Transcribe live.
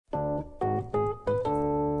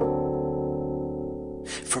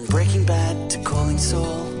Breaking Bad to Calling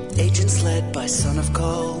Saul, agents led by Son of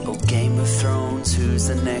Cole. Oh, Game of Thrones, who's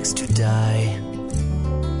the next to die?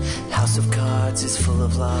 House of Cards is full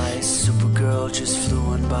of lies. Supergirl just flew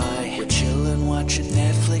on by. We're chillin' watching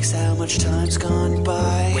Netflix, how much time's gone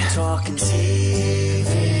by. We're talking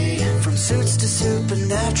TV, from Suits to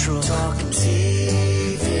Supernatural. Talking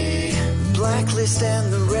TV, Blacklist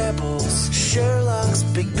and the Rebels, Sherlock's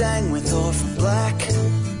Big Bang with Orphan Black,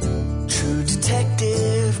 True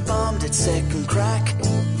Detective bombed at second crack,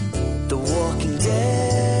 The Walking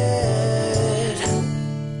Dead,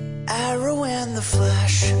 Arrow and the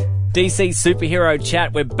Flash. DC Superhero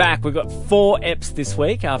Chat, we're back. We've got 4 eps this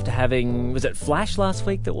week after having, was it Flash last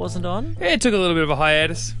week that wasn't on? Yeah, it took a little bit of a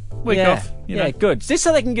hiatus. Week off. You know. Good. Just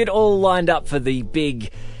so they can get all lined up for the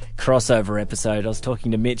big crossover episode. I was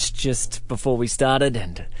talking to Mitch just before we started,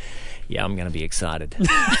 and yeah, I'm going to be excited.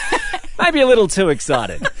 Maybe a little too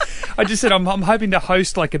excited. I just said I'm hoping to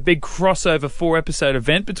host like a big crossover 4-episode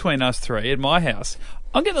event between us 3 at my house.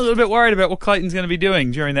 I'm getting a little bit worried about what Clayton's going to be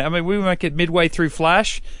doing during that. I mean, we might get midway through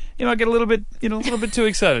Flash. I get a little bit too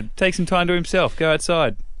excited. Take some time to himself. Go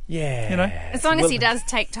outside. Yeah. As long as he does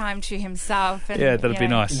take time to himself. And, yeah, that'd be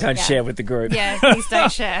nice. Don't share with the group. Yeah, please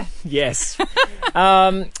don't share. Yes.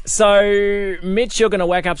 So, Mitch, you're going to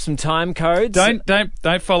whack up some time codes.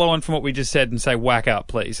 Don't follow on from what we just said and say whack up,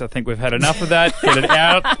 please. I think we've had enough of that. Get it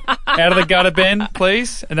out of the gutter, Ben,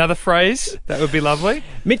 please. Another phrase. That would be lovely.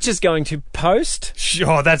 Mitch is going to post.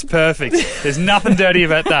 Sure, that's perfect. There's nothing dirty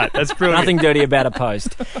about that. That's brilliant. Nothing dirty about a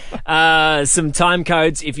post. Some time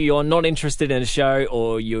codes if you're not interested in a show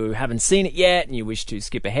or you haven't seen it yet and you wish to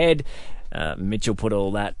skip ahead. Mitch will put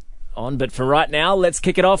all that on. But for right now, let's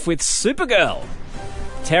kick it off with Supergirl.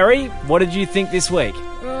 Terry, what did you think this week?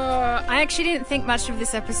 I actually didn't think much of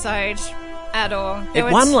this episode at all. It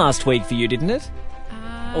won last week for you, didn't it?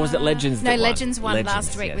 Or was it Legends that No, won? Legends won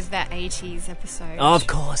last week yes. with that 80s episode. Oh, of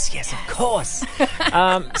course, yes, of course.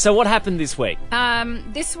 So what happened this week?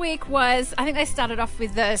 This week was, I think they started off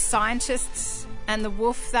with the scientists and the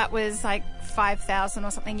wolf that was like 5,000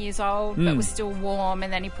 or something years old, but was still warm,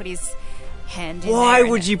 and then he put his hand in there. Why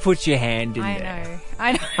would you put your hand in there?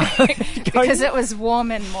 I know. Because it was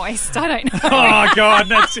warm and moist. I don't know. Oh, God.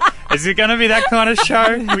 Is it going to be that kind of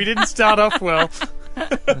show? We didn't start off well.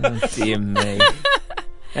 Oh, dear me.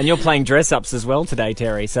 And you're playing dress-ups as well today,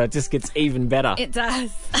 Terry, so it just gets even better. It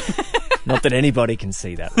does. Not that anybody can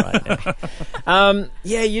see that right now. I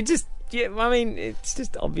mean, it's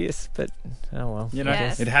just obvious, but oh well.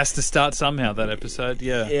 Yes. It has to start somehow, that episode,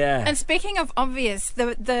 yeah. Yeah. And speaking of obvious,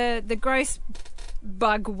 the gross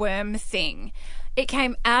bug worm thing, it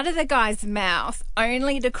came out of the guy's mouth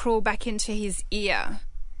only to crawl back into his ear.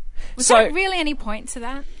 Was there really any point to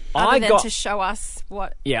that? Other than to show us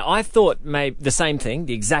what... Yeah, I thought maybe the same thing,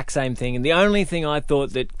 the exact same thing, and the only thing I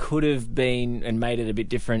thought that could have been and made it a bit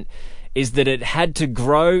different is that it had to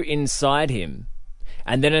grow inside him,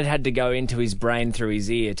 and then it had to go into his brain through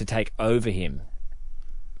his ear to take over him.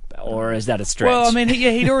 Or is that a stretch? Well, I mean,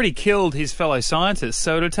 he'd already killed his fellow scientists,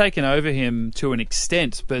 so it had taken over him to an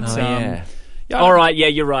extent, but... All right, yeah,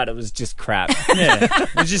 you're right. It was just crap. Yeah,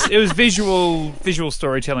 it was visual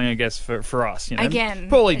storytelling, I guess, for us. Again,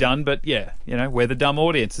 poorly done, but yeah, we're the dumb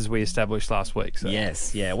audience as we established last week. So.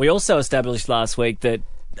 Yes, yeah. We also established last week that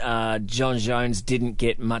John Jones didn't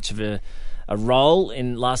get much of a role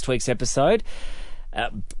in last week's episode.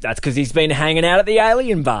 That's because he's been hanging out at the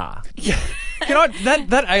Alien Bar. Yeah,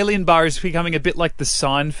 that Alien Bar is becoming a bit like the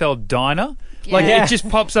Seinfeld diner. Yeah. Like, it just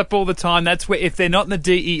pops up all the time. That's where, if they're not in the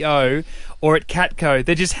DEO or at Catco,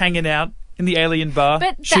 they're just hanging out in the Alien Bar,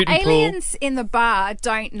 but shooting the aliens in the bar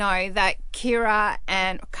don't know that Kara,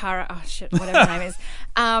 whatever her name is,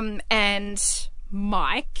 and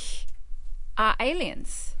Mike are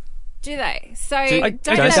aliens. Do they? So don't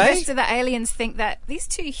the rest of the aliens think that these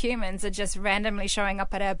two humans are just randomly showing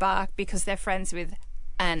up at our bar because they're friends with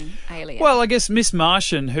an alien? Well, I guess Miss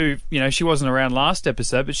Martian, who, she wasn't around last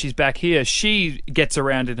episode, but she's back here, she gets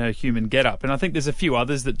around in her human getup, and I think there's a few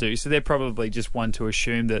others that do, so they're probably just one to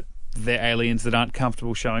assume that they're aliens that aren't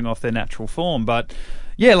comfortable showing off their natural form. But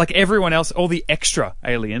yeah, like everyone else, all the extra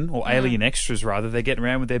alien, or alien extras rather, they're getting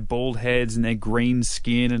around with their bald heads and their green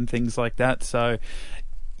skin and things like that. So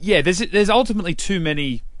yeah, there's ultimately too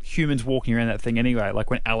many humans walking around that thing anyway. Like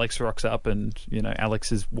when Alex rocks up and,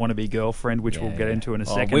 Alex's wannabe girlfriend, which we'll get into in a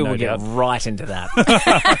second. We will get right into that.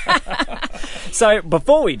 So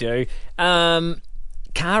before we do,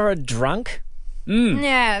 Kara drunk?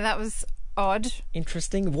 Yeah, that was odd.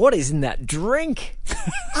 Interesting. What is in that drink?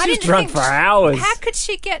 I She's didn't drunk think- for hours.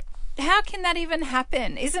 How can that even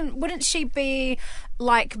happen? Wouldn't she be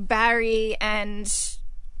like Barry and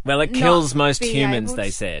Well, it kills not most be humans, able they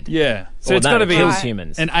to- said. Yeah. So Or it's no, got to it be kills Right.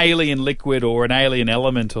 humans. an alien liquid or an alien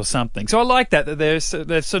element or something. So I like that they're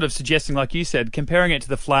sort of suggesting, like you said, comparing it to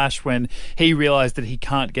the Flash when he realised that he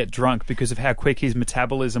can't get drunk because of how quick his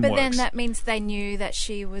metabolism But works. then that means they knew that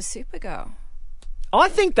she was Supergirl. I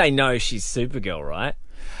think they know she's Supergirl, right?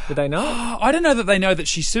 Do they know? I don't know that they know that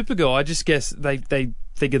she's Supergirl. I just guess they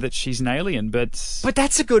figure that she's an alien. But But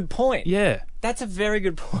that's a good point. yeah. That's a very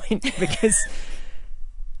good point because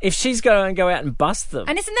if she's going to go out and bust them,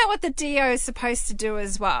 And isn't that what the DO is supposed to do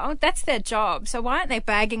as well? That's their job. So why aren't they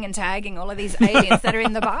bagging and tagging all of these aliens that are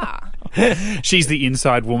in the bar? She's the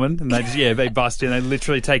inside woman, and they bust in. They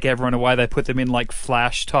literally take everyone away. They put them in like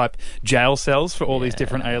Flash type jail cells for all these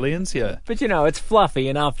different aliens. Yeah. but it's fluffy,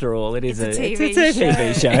 and after all, it's a TV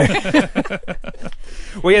TV show.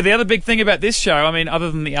 Well, yeah, the other big thing about this show, I mean,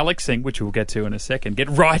 other than the Alex thing, which we'll get to in a second, get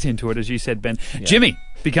right into it, as you said, Ben. Jimmy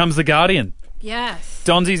becomes the Guardian. Yes.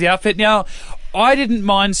 Dons his outfit. Now, I didn't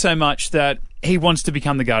mind so much that he wants to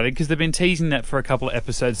become the Guardian because they've been teasing that for a couple of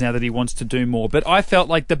episodes now that he wants to do more. But I felt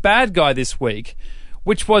like the bad guy this week,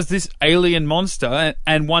 which was this alien monster,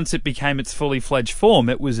 and once it became its fully fledged form,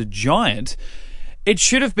 it was a giant. It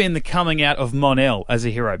should have been the coming out of Mon-El as a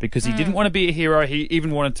hero because he didn't want to be a hero. He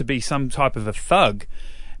even wanted to be some type of a thug.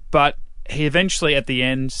 But he eventually, at the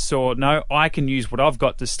end, saw, no, I can use what I've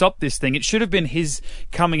got to stop this thing. It should have been his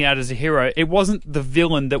coming out as a hero. It wasn't the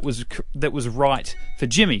villain that was right for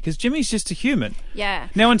Jimmy, because Jimmy's just a human. Yeah.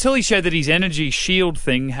 Now, until he showed that his energy shield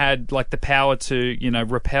thing had like the power to,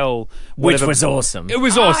 repel Which whatever. was awesome. It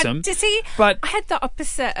was awesome. To see, But I had the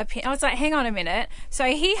opposite opinion. I was like, hang on a minute. So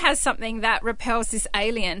he has something that repels this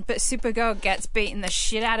alien, but Supergirl gets beaten the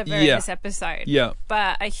shit out of her in Yeah. this episode. Yeah.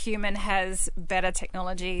 But a human has better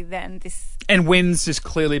technology than this. And Wynn's just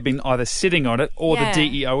clearly been either sitting on it or Yeah. the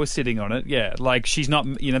DEO is sitting on it. Yeah, like she's not,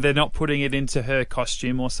 they're not putting it into her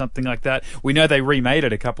costume or something like that. We know they remade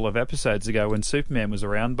it a couple of episodes ago when Superman was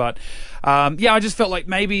around. But, I just felt like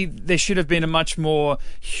maybe there should have been a much more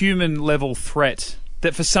human level threat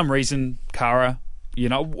that for some reason Kara,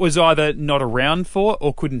 was either not around for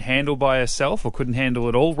or couldn't handle by herself or couldn't handle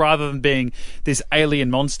at all, rather than being this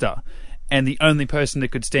alien monster. And the only person that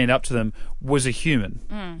could stand up to them was a human,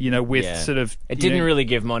 with Yeah. sort of... It didn't really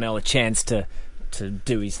give Mon-El a chance to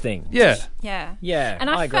do his thing. Yeah. Yeah. Yeah, And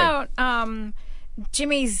I I agree. felt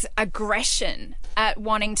Jimmy's aggression at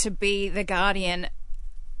wanting to be the Guardian,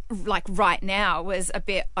 like right now, was a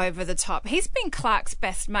bit over the top. He's been Clark's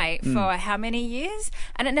best mate for how many years?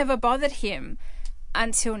 And it never bothered him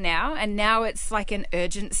until now. And now it's like an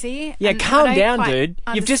urgency. Yeah, And I calm don't down, quite dude.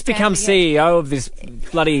 You've just become understand it yet. CEO of this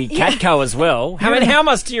bloody Catco as well. How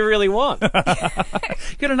much do you really want?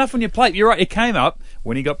 Got enough on your plate. You're right. It came up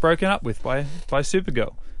when he got broken up with by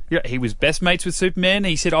Supergirl. Yeah, he was best mates with Superman.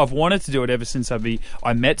 He said, "I've wanted to do it ever since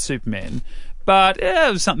I met Superman." But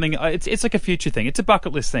it was something. It's like a future thing. It's a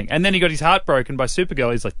bucket list thing. And then he got his heart broken by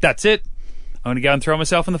Supergirl. He's like, "That's it. I'm going to go and throw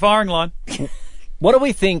myself in the firing line." What do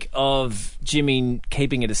we think of Jimmy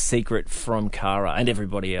keeping it a secret from Kara and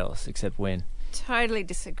everybody else except Wynn? Totally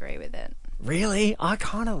disagree with it. Really? I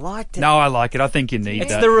kind of liked it. No, I like it. I think you need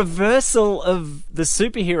It's that. the reversal of the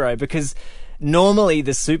superhero, because normally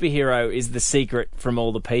the superhero is the secret from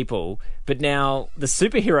all the people, but now the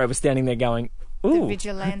superhero was standing there going, The ooh,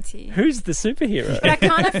 vigilante. who's the superhero? But I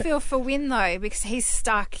kind of feel for Wynn though, because he's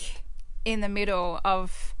stuck in the middle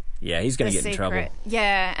of Yeah, he's going the to get in secret. trouble.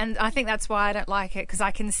 Yeah, and I think that's why I don't like it, because I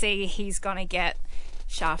can see he's going to get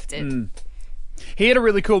shafted. He had a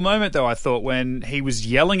really cool moment, though, I thought, when he was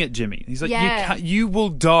yelling at Jimmy. He's like, Yeah. you will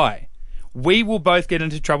die. We will both get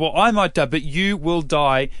into trouble. I might die, but you will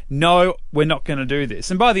die. No, we're not going to do this.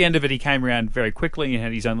 And by the end of it, he came around very quickly and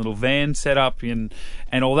had his own little van set up and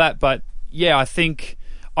all that. But, yeah, I think...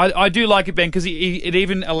 I do like it, Ben, because it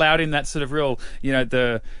even allowed him that sort of real,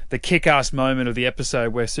 the kick-ass moment of the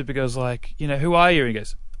episode where Supergirl's like, who are you? And he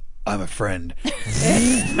goes, I'm a friend.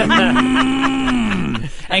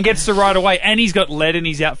 And gets to right away. And he's got lead in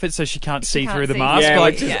his outfit so she can't see can't through the see. mask. Yeah,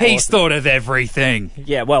 like, which is he's awesome. thought of everything.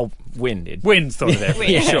 Yeah, well, Wynn did. Wynn's thought of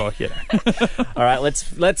everything. Yeah. Sure, yeah. All right,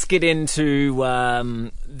 let's get into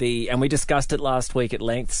and we discussed it last week at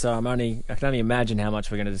length, so I can only imagine how much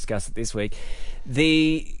we're going to discuss it this week.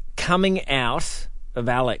 The coming out of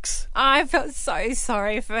Alex. I felt so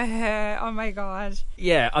sorry for her. Oh my god.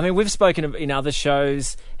 Yeah, I mean, we've spoken in other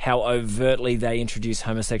shows how overtly they introduce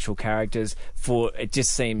homosexual characters for, it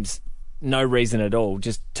just seems, no reason at all,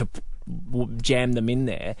 just to jam them in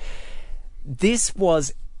there. This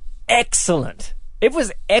was excellent. It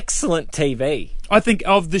was excellent TV. I think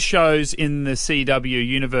of the shows in the CW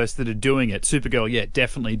universe that are doing it, Supergirl, yeah,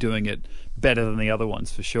 definitely doing it better than the other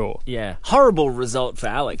ones for sure. Yeah, horrible result for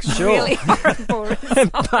Alex. Sure. Really horrible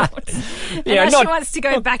result. Yeah, and not- she wants to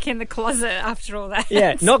go back in the closet after all that.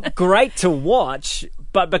 Yeah, not great to watch,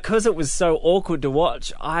 but because it was so awkward to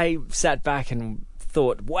watch, I sat back and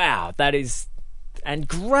thought, wow, that is... And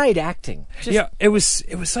great acting. Just- Yeah, it was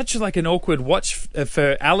such like an awkward watch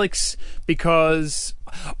for Alex because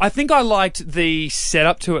I think I liked the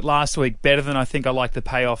setup to it last week better than I think I liked the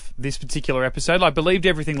payoff this particular episode. I believed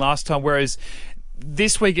everything last time, whereas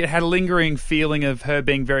this week it had a lingering feeling of her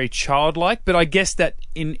being very childlike, but I guess that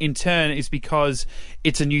in turn is because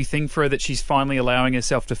it's a new thing for her that she's finally allowing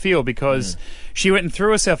herself to feel, because she went and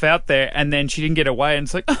threw herself out there and then she didn't get away and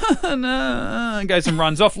it's like, oh, no, and goes and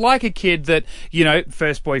runs off like a kid that, you know,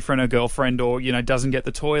 first boyfriend or girlfriend or, you know, doesn't get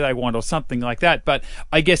the toy they want or something like that. But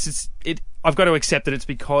I guess I've got to accept that it's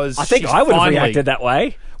because I think she's I would have finally reacted that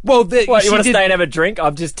way. Well, What, you she want to did- stay and have a drink?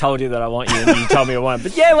 I've just told you that I want you and you told me I won't.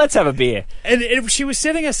 But yeah, let's have a beer. And she was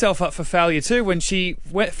setting herself up for failure too when she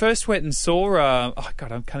first went and saw. Oh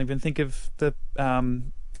God, I can't even think of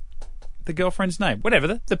the girlfriend's name.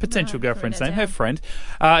 Whatever the potential girlfriend's name, her friend.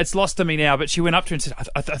 It's lost to me now. But she went up to her and said,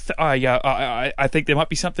 "I think there might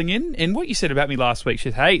be something in what you said about me last week." She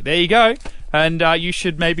said, "Hey, there you go, and you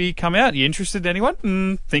should maybe come out. You interested in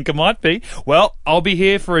anyone? Think I might be. Well, I'll be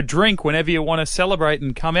here for a drink whenever you want to celebrate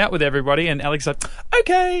and come out with everybody." And Alex like,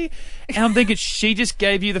 "Okay." And I'm thinking she just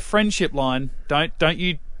gave you the friendship line. Don't think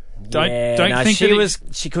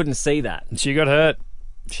She couldn't see that. she got hurt.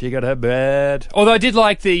 She got hurt bad. Although I did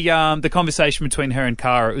like the conversation between her and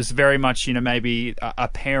Cara. It was very much, you know, maybe a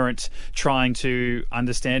parent trying to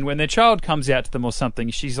understand when their child comes out to them or something.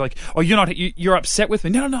 She's like, "Oh, you're upset with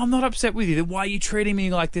me." No, I'm not upset with you. Then why are you treating me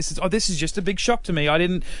like this? This is just a big shock to me. I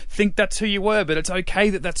didn't think that's who you were, but it's okay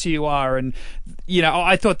that that's who you are. And, you know,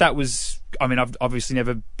 I thought that was... I mean, I've obviously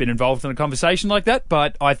never been involved in a conversation like that,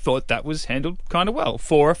 but I thought that was handled kind of well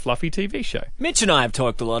for a fluffy TV show. Mitch and I have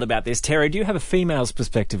talked a lot about this. Terry, do you have a female's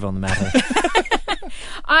perspective on the matter?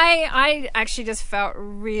 I actually just felt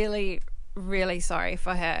really, really sorry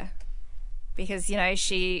for her. Because, you know,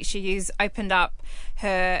 she's opened up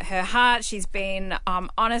her heart. She's been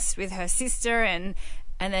honest with her sister, and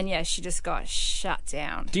then, yeah, she just got shut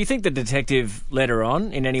down. Do you think the detective led her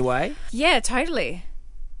on in any way? Yeah, totally.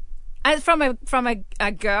 And from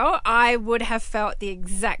a girl, I would have felt the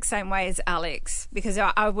exact same way as Alex, because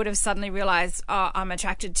I would have suddenly realised, oh, I'm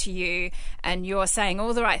attracted to you and you're saying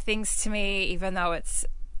all the right things to me, even though it's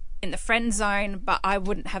in the friend zone, but I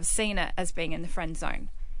wouldn't have seen it as being in the friend zone.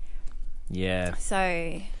 Yeah.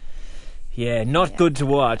 So... Yeah, not good to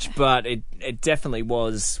watch, but it definitely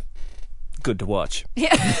was good to watch. Yeah.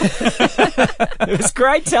 It was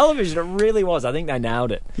great television. It really was. I think they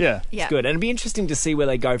nailed it. Yeah. Yeah. It's good. And it'd be interesting to see where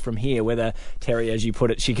they go from here, whether, Terry, as you put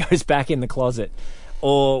it, she goes back in the closet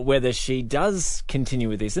or whether she does continue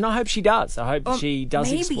with this. And I hope she does. I hope she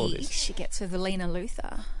does explore Maybe this. she gets with Alina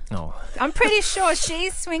Luther. Oh. I'm pretty sure she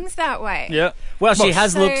swings that way. Yeah. Well, she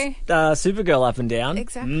has So- looked Supergirl up and down.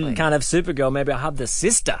 Exactly. Can't have Supergirl. Maybe I'll have the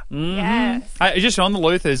sister. Yes. Just on the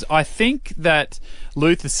Luthers, I think that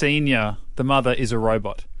Luther Senior, the mother, is a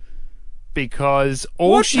robot. Because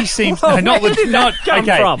all she seems Where did that come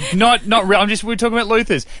from? Not real. We're talking about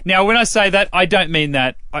Luthers. Now, when I say that, I don't mean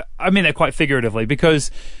that. I mean that quite figuratively, because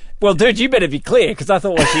Well, dude, you better be clear, because I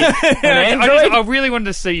thought, was she an I android? really wanted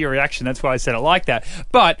to see your reaction. That's why I said it like that.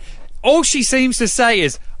 But all she seems to say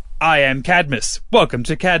is, "I am Cadmus. Welcome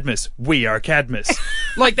to Cadmus. We are Cadmus."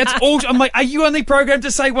 Like, that's all. I'm like, are you only programmed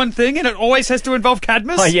to say one thing and it always has to involve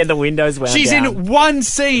Cadmus? Oh, yeah, the windows went She's down. in one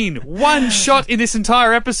scene, one shot in this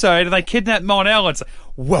entire episode, and they kidnap Mon-El and it's like,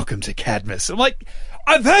 "Welcome to Cadmus." I'm like,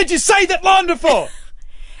 I've heard you say that line before.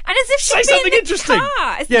 And as if Say she'd something been in the interesting.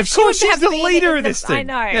 car. As Yeah, if of she course would she's have the been leader in of this the- thing.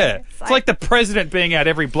 I know. Yeah. It's like the president being out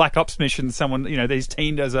every black ops mission someone, you know, these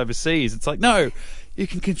teen does overseas. It's like, no, you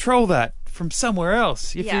can control that from somewhere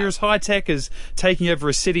else. If Yeah. you're as high tech as taking over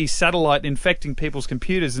a city's satellite and infecting people's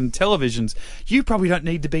computers and televisions, you probably don't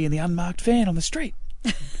need to be in the unmarked van on the street.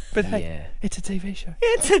 But hey, Yeah. it's a TV show.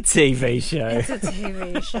 It's a TV show. It's a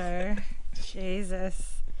TV show.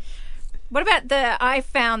 Jesus. What about I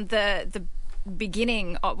found the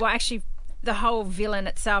beginning, well, actually, the whole villain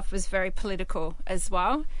itself was very political as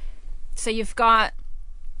well. So you've got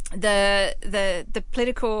the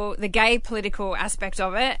political, the gay political aspect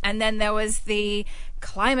of it, and then there was the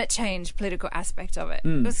climate change political aspect of it.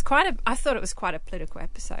 It was I thought it was quite a political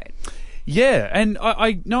episode. Yeah, and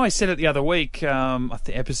I know I said it the other week, I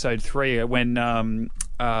think episode 3, when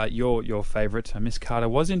your favourite, Miss Carter,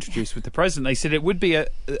 was introduced with the president. They said it would be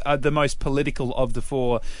the most political of the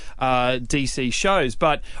 4 DC shows,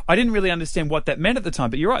 but I didn't really understand what that meant at the time.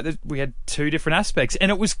 But you're right, we had 2 different aspects,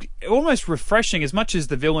 and it was almost refreshing. As much as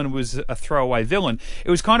the villain was a throwaway villain,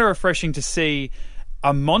 it was kind of refreshing to see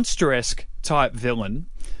a monster-esque type villain,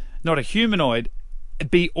 not a humanoid,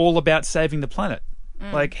 be all about saving the planet.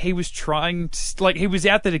 Like, he was trying to, like, he was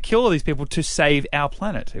out there to kill all these people to save our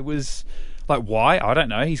planet. It was like, why? I don't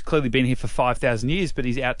know. He's clearly been here for 5,000 years, but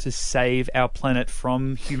he's out to save our planet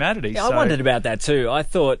from humanity. Yeah, I wondered about that too. I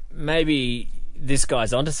thought maybe this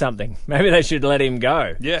guy's onto something. Maybe they should let him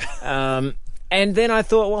go. Yeah. And then I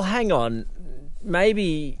thought, well, hang on.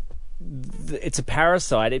 Maybe it's a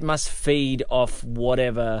parasite. It must feed off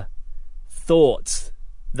whatever thoughts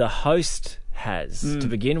the host has to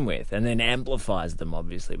begin with, and then amplifies them,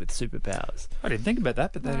 obviously, with superpowers. I didn't think about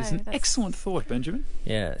that, but that is an excellent thought, Benjamin.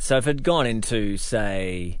 Yeah. So if it had gone into,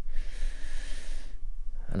 say,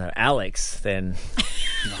 I don't know, Alex, then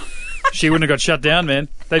She wouldn't have got shut down, man.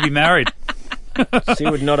 They'd be married. she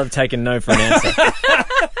would not have taken no for an answer.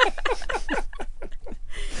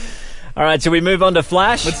 All right, shall we move on to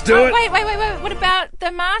Flash? Let's do it. Wait. What about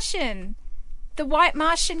the Martian? The white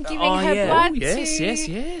Martian giving her blood yes, to...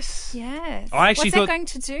 Yes. Yes. I actually What's thought- that going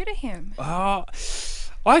to do to him?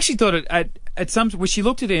 I actually thought at some when she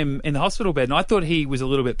looked at him in the hospital bed, and I thought he was a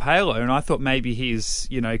little bit paler, and I thought maybe his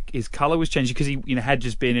colour was changing because he had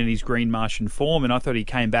just been in his green Martian form, and I thought he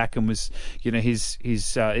came back and was his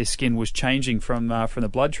skin was changing from the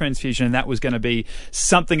blood transfusion, and that was going to be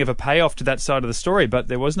something of a payoff to that side of the story, but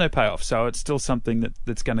there was no payoff, so it's still something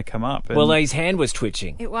that's going to come up. And, Well, his hand was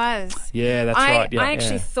twitching. It was. yeah, that's right. Yeah. I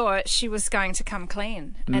actually thought she was going to come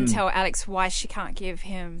clean and tell Alex why she can't give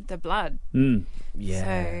him the blood.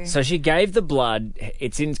 Yeah. So she gave the blood.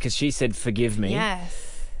 It's in because she said, "Forgive me."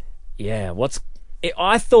 Yes. Yeah.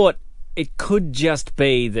 I thought it could just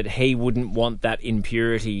be that he wouldn't want that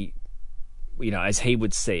impurity, as he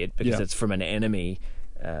would see it, because it's from an enemy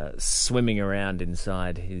swimming around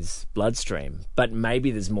inside his bloodstream. But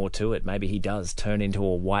maybe there's more to it. Maybe he does turn into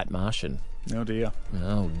a white Martian. Oh dear.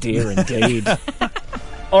 Oh dear, indeed.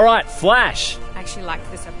 All right, Flash. I actually liked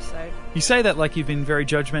this episode. You say that like you've been very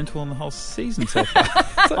judgmental on the whole season so far.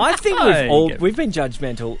 I think Hey, we've been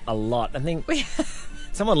judgmental a lot. I think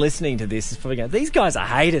someone listening to this is probably going, "These guys are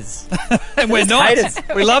haters." And we're not. Haters.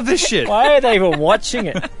 We love this shit. Why are they even watching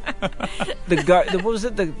it? What was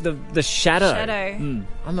it? The shadow. Shadow.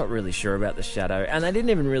 I'm not really sure about the shadow, and they didn't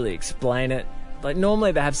even really explain it. Like,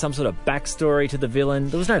 normally they have some sort of backstory to the villain.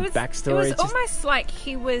 There was no backstory. It was almost like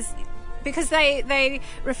he was... Because they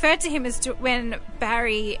referred to him as when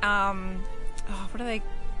Barry... what do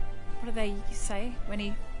they say when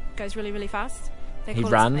he goes really, really fast? They He call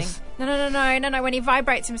it runs? something. No. When he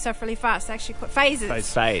vibrates himself really fast, they actually call it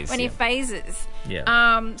phases. Phase, When he phases.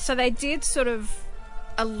 Yeah. So they did sort of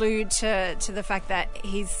allude to the fact that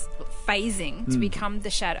he's phasing to become the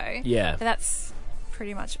Shadow. Yeah. But that's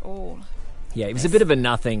pretty much all. Yeah, he was a bit of a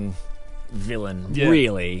nothing villain,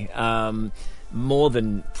 really. More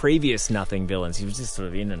than previous nothing villains. He was just sort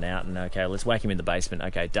of in and out, and okay, let's whack him in the basement.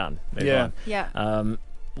 Okay, done. Move on. Yeah.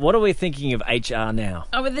 What are we thinking of HR now?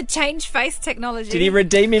 Oh, with the change face technology. Did he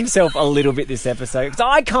redeem himself a little bit this episode? Because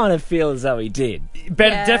I kind of feel as though he did.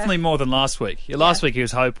 Definitely more than last week. Last week he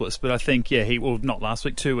was hopeless, but I think, not last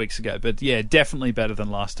week, 2 weeks ago, but definitely better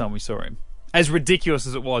than last time we saw him. As ridiculous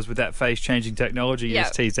as it was with that face-changing technology you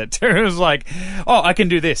just teased that too. It was like, I can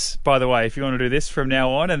do this, by the way, if you want to do this from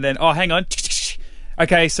now on. And then, hang on.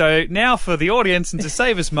 Okay, so now for the audience and to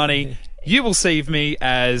save us money, you will see me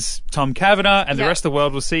as Tom Kavanagh and the rest of the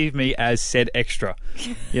world will see me as said extra.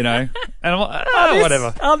 And I'm like,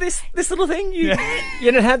 whatever. This little thing? You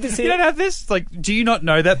don't have this here? You don't have this? It's like, do you not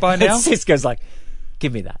know that by now? Cisco's like,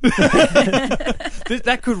 give me that.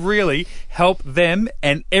 That could really help them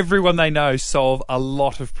and everyone they know solve a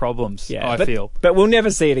lot of problems, I feel. But we'll never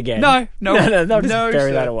see it again. No. They'll just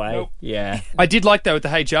bury that sir. away. Nope. Yeah. I did like, though, with the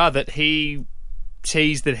HR that he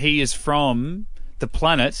teased that he is from the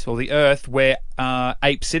planet or the Earth where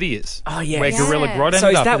Ape City is. Oh, yeah. Where Gorilla Grodd ended up. So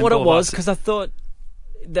is that and what it all of was? us. Because I thought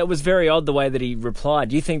that was very odd the way that he replied.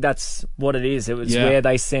 Do you think that's what it is? It was where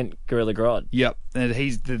they sent Gorilla Grodd. Yep. And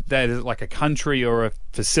there's like a country or a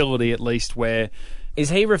facility at least where...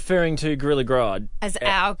 Is he referring to Gorilla Grodd? As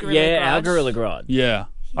our Gorilla Grodd? Yeah, our Gorilla Grodd. Yeah.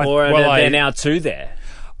 Or they're now two there.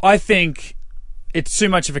 I think it's too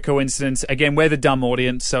much of a coincidence. Again, we're the dumb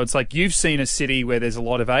audience, so it's like you've seen a city where there's a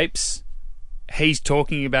lot of apes. He's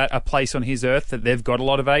talking about a place on his Earth that they've got a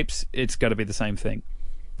lot of apes. It's got to be the same thing.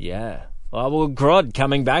 Yeah. Well, Grodd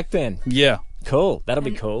coming back then. Yeah. Cool. That'll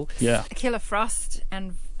be cool. Yeah. Killer Frost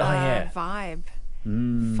and Vibe.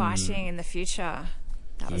 fighting in the future.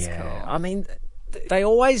 That was cool. I mean, they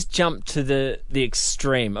always jump to the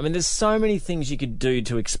extreme. I mean, there's so many things you could do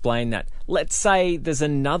to explain that. Let's say there's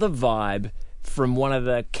another vibe from one of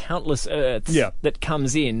the countless Earths that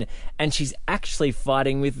comes in, and she's actually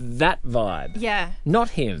fighting with that vibe. Yeah.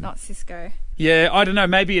 Not him. Not Cisco. Yeah, I don't know.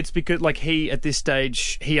 Maybe it's because, like, he, at this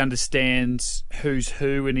stage, he understands who's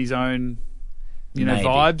who in his own, Maybe.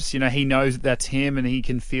 vibes. He knows that's him and he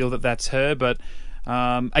can feel that that's her. But,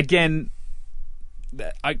 again,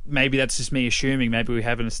 maybe that's just me assuming. Maybe we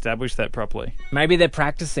haven't established that properly. Maybe they're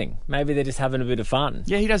practicing. Maybe they're just having a bit of fun.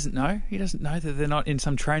 Yeah, he doesn't know. He doesn't know that they're not in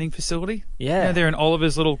some training facility. Yeah. They're in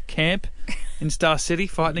Oliver's little camp in Star City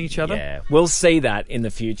fighting each other. Yeah, we'll see that in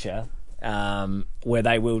the future, where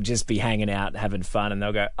they will just be hanging out, having fun, and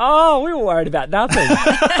they'll go, "Oh, we were worried about nothing."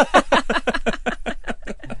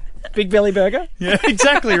 Big Belly Burger. Yeah,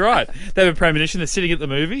 exactly right. They have a premonition. They're sitting at the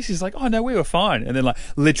movies. He's like, "Oh no, we were fine." And then, like,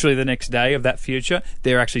 literally the next day of that future,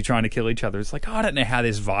 they're actually trying to kill each other. It's like, I don't know how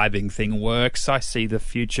this vibing thing works. I see the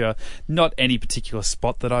future, not any particular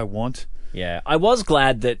spot that I want. Yeah, I was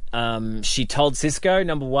glad that she told Cisco,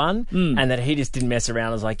 number one, and that he just didn't mess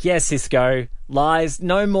around. I was like, yeah, Cisco, lies,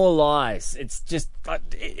 no more lies. It's just,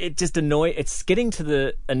 it's getting to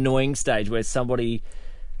the annoying stage where somebody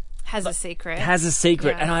Has a secret.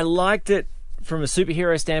 Yeah. And I liked it from a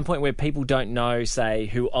superhero standpoint where people don't know, say,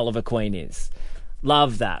 who Oliver Queen is.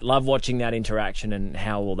 Love that. Love watching that interaction and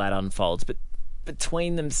how all that unfolds. But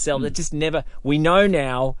between themselves, it just never, we know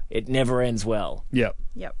now it never ends well. Yep.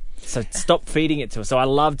 So stop feeding it to her. So I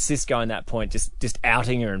loved Cisco in that point, just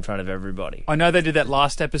outing her in front of everybody. I know they did that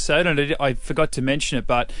last episode, and I forgot to mention it,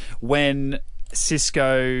 but when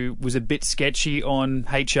Cisco was a bit sketchy on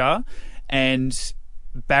HR, and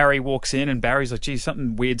Barry walks in, and Barry's like, geez,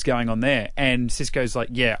 something weird's going on there. And Cisco's like,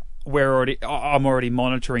 yeah, I'm already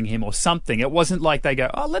monitoring him or something. It wasn't like they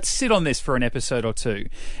go, oh, let's sit on this for an episode or two,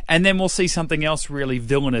 and then we'll see something else really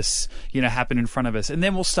villainous, happen in front of us, and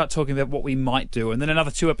then we'll start talking about what we might do. And then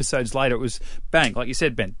another 2 episodes later, it was bang, like you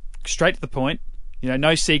said, Ben, straight to the point.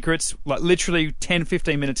 No secrets, like literally 10,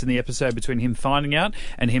 15 minutes in the episode between him finding out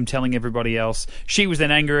and him telling everybody else. She was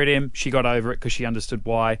then angry at him. She got over it because she understood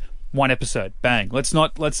why. 1 episode, bang. Let's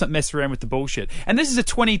not mess around with the bullshit. And this is a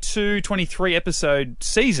 22, 23 episode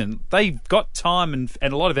season. They've got time and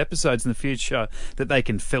a lot of episodes in the future that they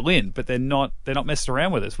can fill in, but they're not messing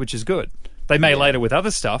around with us, which is good. They may later with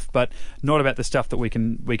other stuff, but not about the stuff that we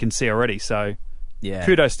can see already. So,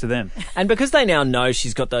 kudos to them. And because they now know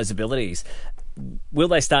she's got those abilities, will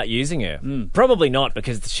they start using her? Probably not,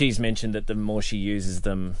 because she's mentioned that the more she uses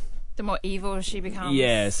them, the more evil she becomes.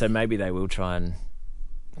 Yeah, so maybe they will try and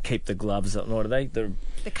keep the gloves on. What are they? The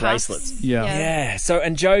cuffs. bracelets. Yeah. So,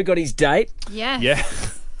 and Joe got his date. Yeah.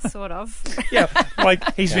 Sort of. Yeah.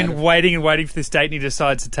 Like, he's been waiting for this date, and he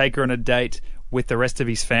decides to take her on a date with the rest of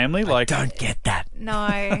his family. Like, I don't get that. No.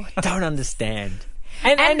 I don't understand.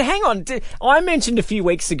 And hang on. I mentioned a few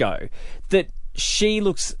weeks ago that she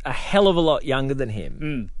looks a hell of a lot younger than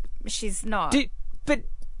him. She's not. But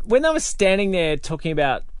when they were standing there talking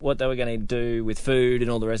about what they were going to do with food and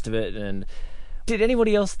all the rest of it, and did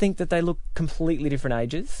anybody else think that they look completely different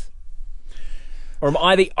ages? Or am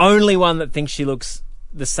I the only one that thinks she looks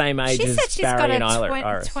the same age she as said she's Barry and got a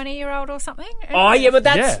Iris? 20-year-old or something. Oh, yeah, but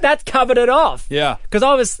that's covered it off. Yeah.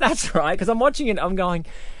 That's right, because I'm watching it, I'm going,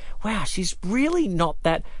 wow, she's really not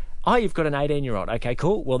that. Oh, you've got an 18-year-old. Okay,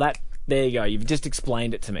 cool. Well, there you go. You've just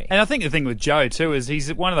explained it to me. And I think the thing with Joe, too, is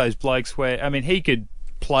he's one of those blokes where, I mean, he could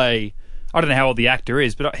play, I don't know how old the actor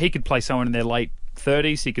is, but he could play someone in their late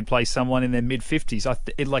 30s. He could play someone in their mid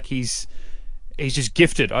 50s. He's just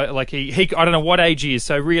gifted. I don't know what age he is.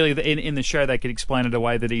 So really, in the show, they could explain it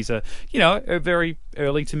away that he's a very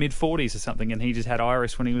early to mid 40s or something, and he just had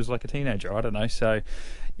Iris when he was like a teenager. I don't know. So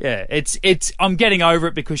yeah, it's. I'm getting over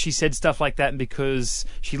it because she said stuff like that, and because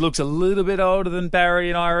she looks a little bit older than Barry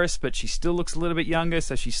and Iris, but she still looks a little bit younger.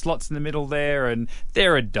 So she slots in the middle there, and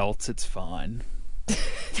they're adults. It's fine.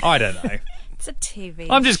 I don't know. It's a TV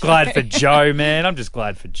I'm just show. glad for Joe, man. I'm just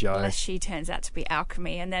glad for Joe. Unless she turns out to be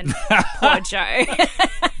alchemy, and then poor Joe.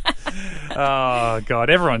 Oh,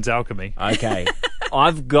 God. Everyone's alchemy. Okay.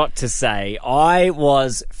 I've got to say, I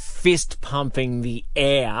was fist pumping the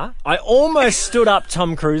air. I almost stood up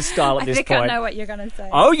Tom Cruise style at this point. I think I know what you're going to say.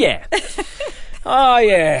 Oh, yeah. Oh,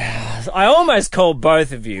 yeah. I almost called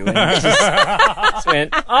both of you and just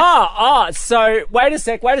went, so wait a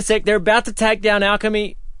sec. They're about to take down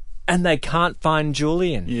alchemy. and they can't find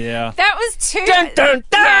Julian. Yeah. That was too. Dun, dun,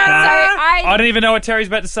 dun! Yeah, so I don't even know what Terry's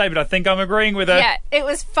about to say, but I think I'm agreeing with her. yeah, it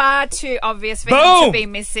was far too obvious for him Boom! to be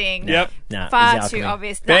missing. Yep. Nah, Far he's too alchemy.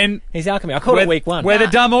 obvious. Ben, He's alchemy. I called it week one. We're the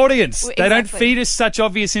dumb audience. Well, They don't exactly. feed us such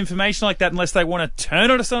obvious information like that unless they want to turn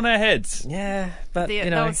us on our heads. Yeah, but The you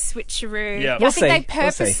know, old switcheroo. Yeah. I We'll think they see.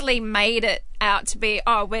 We'll see. purposely made it out to be,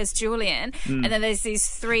 oh, where's Julian? And then there's these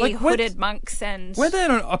three Like, what- hooded monks and... When they're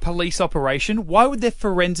on a police operation, why would their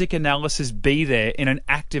forensic analysis be there in an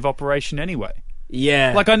active operation anyway?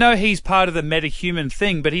 yeah, Like, I know he's part of the metahuman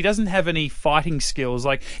thing, but he doesn't have any fighting skills.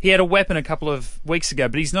 Like, he had a weapon a couple of weeks ago,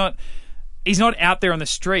 but he's not out there on the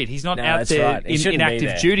street. He's not No, out that's there right. He in shouldn't be active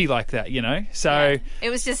there. duty like that, you know? So, Yeah. It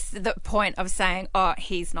was just the point of saying, oh,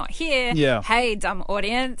 he's not here. Yeah. Hey, dumb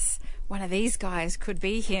audience, one of these guys could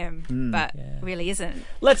be him, but really isn't.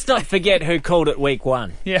 let's not forget who called it week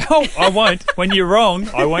one. yeah, I won't. When you're wrong,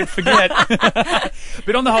 I won't forget.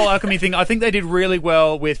 But on the whole alchemy thing, I think they did really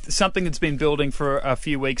well with something that's been building for a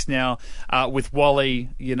few weeks now with Wally,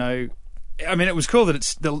 you know. I mean, it was cool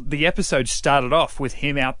that the episode started off with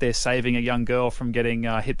him out there saving a young girl from getting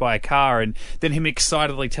hit by a car, and then him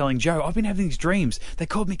excitedly telling Joe, I've been having these dreams. They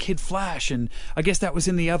called me Kid Flash, and I guess that was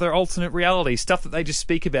in the other alternate reality, stuff that they just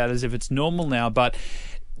speak about as if it's normal now. But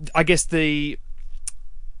I guess the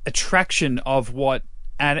attraction of what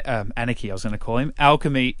Anarchy, I was going to call him,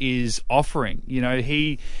 alchemy is offering. You know,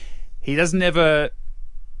 he's not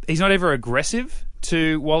ever aggressive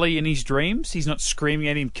to Wally in his dreams. He's not screaming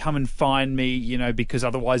at him, come and find me, you know, because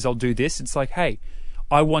otherwise I'll do this. It's like, hey,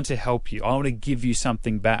 I want to help you. I want to give you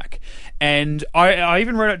something back. And I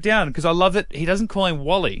even wrote it down because I love that he doesn't call him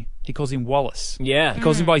Wally. He calls him Wallace. Yeah. He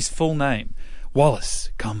calls him by his full name.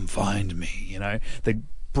 Wallace, come find me, you know. The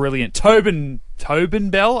brilliant Tobin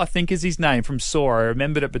Bell, I think is his name, from Saw. I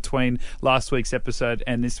remembered it between last week's episode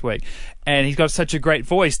and this week. And he's got such a great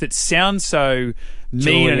voice that sounds so mean and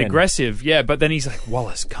Julian. aggressive. Yeah, but then he's like,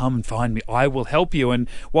 Wallace, come and find me. I will help you. And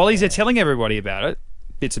while he's there telling everybody about it,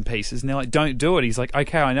 bits and pieces, and they're like, don't do it. He's like,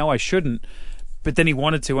 okay, I know I shouldn't. But then he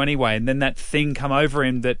wanted to anyway. And then that thing come over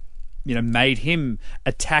him that, you know, made him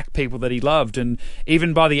attack people that he loved. And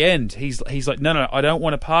even by the end, he's like, no, I don't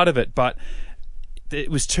want a part of it. But it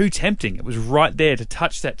was too tempting. It was right there to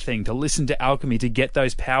touch that thing, to listen to alchemy, to get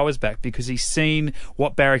those powers back, because he's seen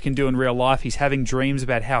what Barry can do in real life. He's having dreams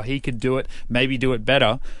about how he could do it, maybe do it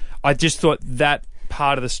better. I just thought that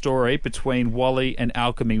part of the story between Wally and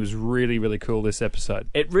alchemy was really, really cool this episode.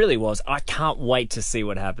 It really was. I can't wait to see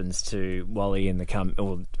what happens to Wally in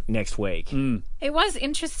the next week. It was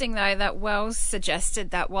interesting, though, that Wells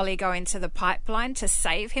suggested that Wally go into the pipeline to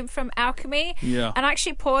save him from alchemy. Yeah. And I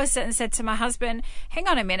actually paused it and said to my husband, hang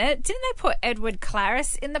on a minute, didn't they put Edward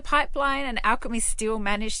Clarice in the pipeline and alchemy still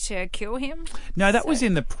managed to kill him? No, that was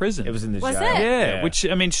in the prison. It was in the Was jail. it? Yeah, which,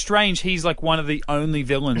 I mean, strange. He's like one of the only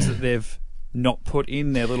villains that they've not put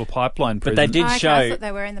in their little pipeline prison. But they did Okay, show. I thought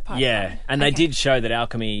they were in the pipeline. Yeah, and they Okay. did show that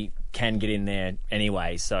alchemy can get in there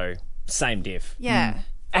anyway. So same diff. Yeah.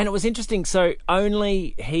 And it was interesting. So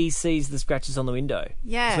only he sees the scratches on the window.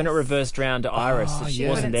 Yes. So when it reversed round to Iris, that she yeah.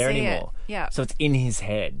 wasn't there Couldn't see it. anymore. Yeah. So it's in his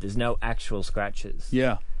head. There's no actual scratches.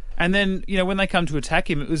 Yeah. And then, you know, when they come to attack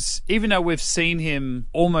him, it was, even though we've seen him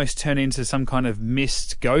almost turn into some kind of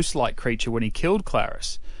mist ghost-like creature when he killed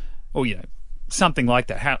Clarice, or, you know, something like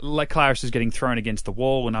that. How, like Clarice is getting thrown against the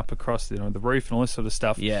wall and up across the roof and all this sort of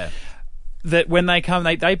stuff. Yeah. That when they come,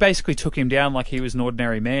 they basically took him down like he was an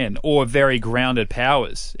ordinary man, or very grounded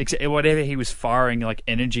powers. Except whatever he was firing, like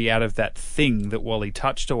energy out of that thing that Wally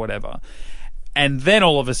touched or whatever. And then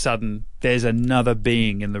all of a sudden, there's another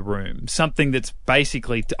being in the room. Something that's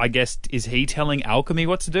basically, I guess, is he telling alchemy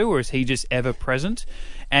what to do, or is he just ever present?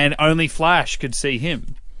 And only Flash could see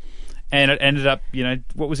him. And it ended up, you know,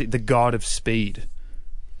 what was it? The God of Speed.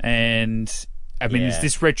 And, I mean, is Yeah.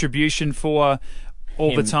 this retribution for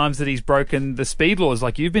all the times that he's broken the speed laws,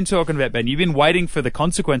 like you've been talking about, Ben? You've been waiting for the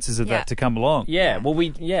consequences of Yeah. that to come along. Yeah. Well, we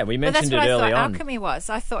But that's mentioned what it I early thought on. alchemy was.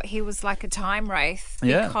 I thought he was like a time wraith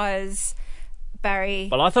Yeah. because Barry...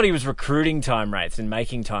 Well, I thought he was recruiting time wraiths and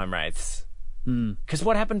making time wraiths. Because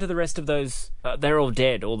what happened to the rest of those? They're all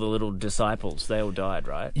dead. All the little disciples, they all died,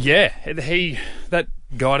 right? Yeah, that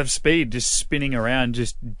God of Speed just spinning around,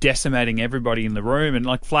 just decimating everybody in the room, and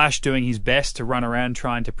like Flash doing his best to run around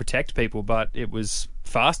trying to protect people, but it was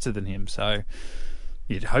faster than him, so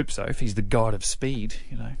you'd hope so if he's the God of Speed,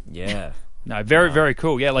 you know. Yeah. No, very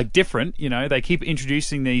cool. Yeah, like different. You know, they keep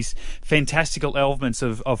introducing these fantastical elements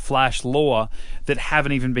of Flash lore that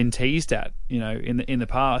haven't even been teased at. You know, in the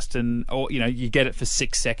past, or you get it for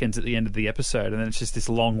 6 seconds at the end of the episode, and then it's just this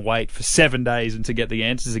long wait for 7 days and to get the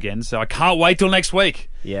answers again. So I can't wait till next week.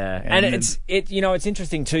 Yeah, and it's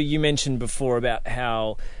interesting too. You mentioned before about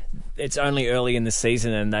how it's only early in the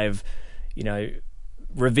season, and they've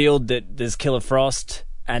revealed that there's Killer Frost.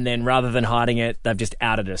 And then rather than hiding it, they've just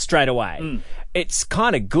outed her straight away. It's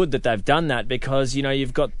kind of good that they've done that because,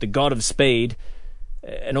 you've got the God of Speed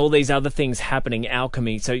and all these other things happening,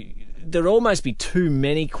 alchemy. So there'd almost be too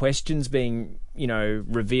many questions being,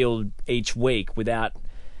 revealed each week without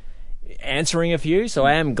answering a few. So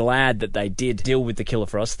I am glad that they did deal with the Killer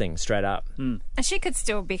Frost thing straight up. And she could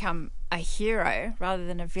still become a hero rather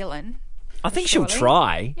than a villain. I think surely. she'll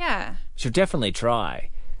try. Yeah. She'll definitely try.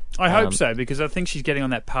 I hope so, because I think she's getting on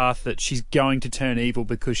that path that she's going to turn evil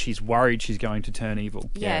because she's worried she's going to turn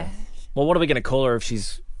evil. Yeah. Well, what are we going to call her if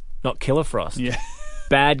she's not Killer Frost? Yeah.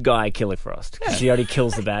 Bad guy Killer Frost. Because she only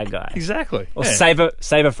kills the bad guy. Exactly. Or yeah.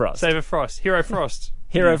 Saver Frost. Saver Frost. Hero Frost.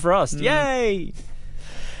 Hero Frost. Yay!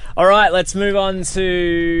 All right, let's move on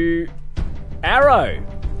to Arrow.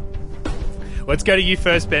 Let's go to you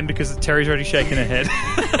first, Ben, because Terry's already shaking her head.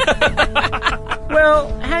 Well,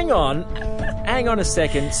 hang on a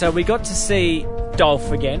second. So we got to see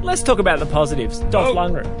Dolph again. Let's talk about the positives. Dolph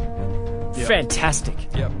Lundgren. Yep. Fantastic.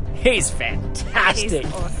 Yep. He's fantastic.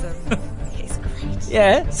 He's awesome. He's great.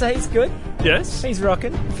 Yeah, so he's good. Yes? He's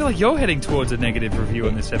rocking. I feel like you're heading towards a negative review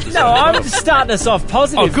on this episode. No, I'm starting us off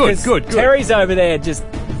positive. Oh, good, 'cause good. Terry's over there just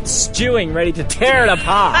stewing, ready to tear it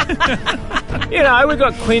apart. We've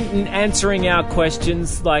got Quentin answering our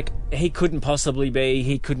questions like he couldn't possibly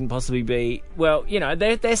be. Well,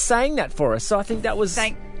 they're saying that for us, so I think that was...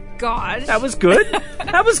 Thank God. That was good.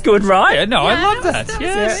 That was good, right? Yeah, no, I love that. that was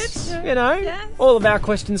Yes. good. Yeah. All of our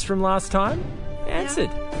questions from last time answered.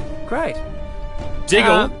 Great.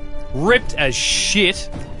 Diggle, ripped as shit.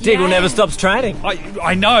 Diggle Yeah. never stops training.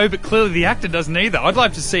 I know, but clearly the actor doesn't either. I'd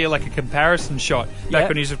like to see a comparison shot back Yeah.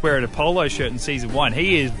 when he was just wearing a polo shirt in season 1.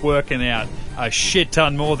 He is working out a shit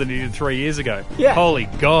ton more than he did 3 years ago. Yeah. Holy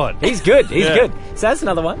God. He's good. He's Yeah. good. So that's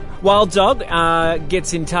another one. Wild Dog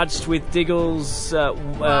gets in touch with Diggle's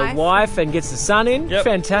wife and gets the son in. Yep.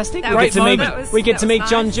 Fantastic. That We was- get to meet. that was- we get that to was meet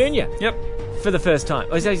John nice. Jr. Yep. for the first time.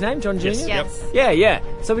 Oh, is that his name, John Jr.? Yes. Yes. Yeah.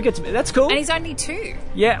 So we get to. That's cool. And he's only 2.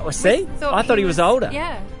 Yeah. Well, see, I thought he was older.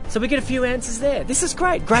 Yeah. So we get a few answers there. This is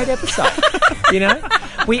great. Great episode.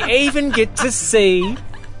 We even get to see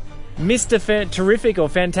Mr. Terrific or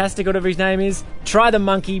Fantastic, whatever his name is, try the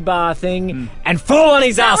monkey bar thing and fall on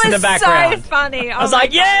his ass in the background. So funny. I was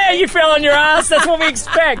like, yeah, you fell on your ass. That's what we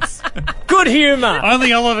expect. Good humour.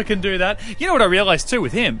 Only Oliver can do that. You know what I realised too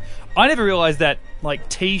with him? I never realised that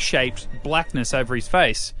T-shaped blackness over his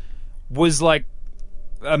face was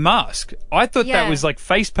a mask. I thought that Yeah. was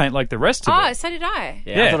face paint like the rest of Oh, it. so did I.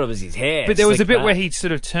 Yeah, I Yeah. thought it was his hair. But there was a slicked bit back. where he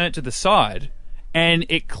sort of turned to the side, and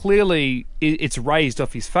it clearly it's raised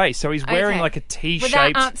off his face. So he's wearing Okay. a T-shaped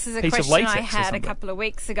Well, that answers a piece of question latex I or had a something. couple of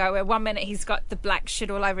weeks ago, where one minute he's got the black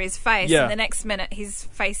shit all over his face, Yeah. and the next minute his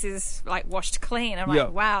face is washed clean. I'm Yeah.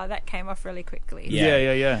 like, wow, that came off really quickly.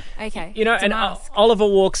 Yeah. Okay. You know, it's a and mask. Oliver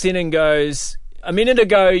walks in and goes, a minute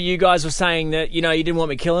ago you guys were saying that, you didn't want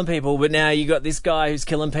me killing people, but now you got this guy who's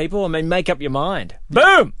killing people. I mean, make up your mind.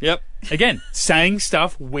 Boom! Yep. Again, saying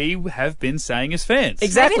stuff we have been saying as fans.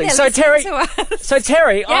 Exactly. Maybe they're So listening Terry, to us. so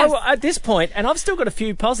Terry, Yes. at this point, and I've still got a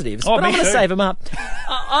few positives, Oh, but I'm me going to too. save them up.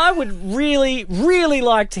 I would really, really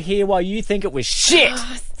like to hear why you think it was shit.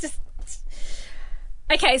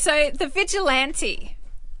 Okay, so the vigilante.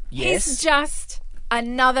 Yes. He's just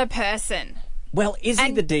another person. Well, is he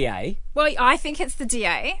And- the DA, Well, I think it's the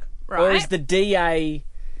DA, right? or is the DA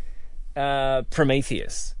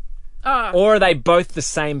Prometheus, Oh, or are they both the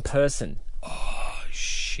same person?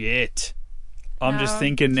 Shit. I'm just No.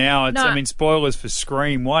 thinking now. No. I mean, spoilers for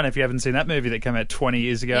Scream 1, if you haven't seen that movie that came out 20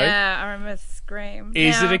 years ago. yeah, I remember Scream.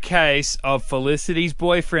 Is Now, it a case of Felicity's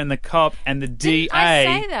boyfriend, the cop, and the DA? didn't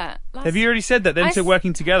I say that? Have you already said that? Them two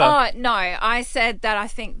working together? Oh, no. I said that I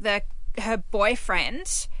think her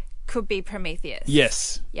boyfriend could be Prometheus.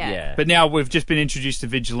 Yes. Yeah. But now we've just been introduced to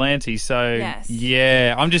Vigilante, so Yes.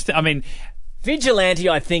 yeah. Vigilante,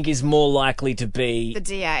 I think, is more likely to be The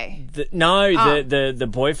DA. the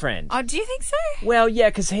boyfriend. Oh, do you think so? Well, yeah,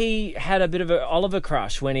 because he had a bit of an Oliver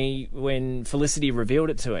crush when Felicity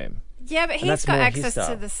revealed it to him. Yeah, but he's that's got more his access to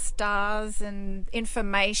style. the stars and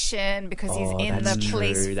information because he's in That's the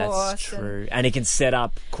police true, force. That's true. And he can set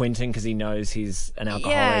up Quentin because he knows he's an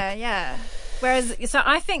alcoholic. Yeah. Whereas, so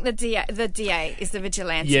I think the DA is the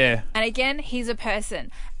vigilante. Yeah. And again, he's a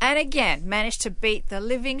person. And again, managed to beat the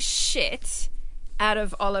living shit out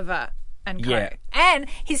of Oliver and Co. Yeah. And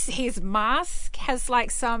his mask has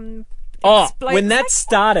like some... Oh, explode- when that like,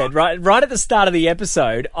 started, right at the start of the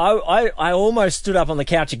episode, I almost stood up on the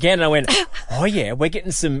couch again and I went, oh yeah, we're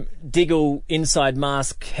getting some Diggle inside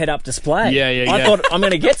mask head-up display. Yeah. I thought, I'm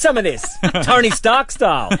going to get some of this, Tony Stark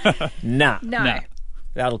style. Nah. No.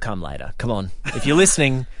 That'll come later. Come on. If you're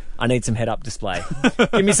listening, I need some head-up display.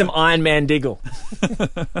 Give me some Iron Man Diggle.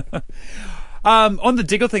 On the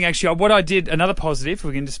Diggle thing, actually, what I did, another positive,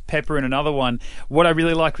 we can just pepper in another one. What I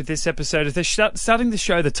really like with this episode is they're starting to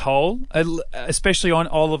show the toll, especially on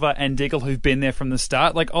Oliver and Diggle, who've been there from the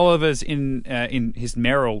start. Like, Oliver's in his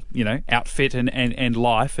Merrill, outfit and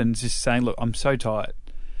life, and just saying, look, I'm so tired.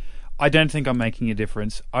 I don't think I'm making a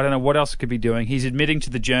difference. I don't know what else I could be doing. He's admitting to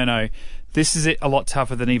the journo, this is a lot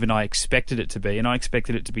tougher than even I expected it to be, and I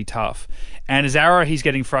expected it to be tough. And as Arrow, he's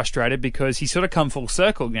getting frustrated because he's sort of come full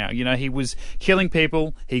circle now. He was killing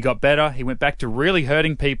people, he got better, he went back to really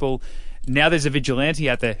hurting people. Now there's a vigilante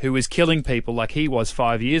out there who is killing people like he was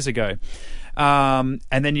 5 years ago. And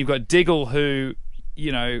then you've got Diggle, who...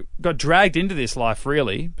 got dragged into this life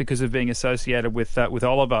really because of being associated with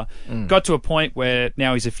Oliver. Got to a point where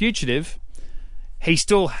now he's a fugitive.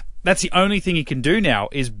 That's the only thing he can do now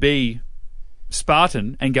is be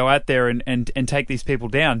Spartan and go out there and take these people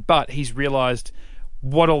down. But he's realised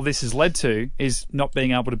what all this has led to is not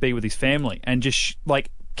being able to be with his family and just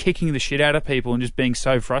kicking the shit out of people and just being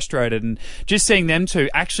so frustrated, and just seeing them two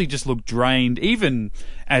actually just look drained. Even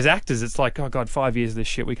as actors, it's like, oh God, 5 years of this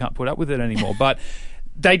shit, we can't put up with it anymore. But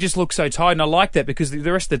they just look so tired, and I like that because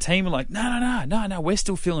the rest of the team are like, no, we're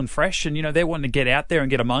still feeling fresh, and they're wanting to get out there and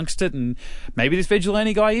get amongst it, and maybe this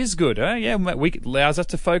vigilante guy is good. Yeah, it allows us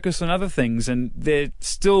to focus on other things, and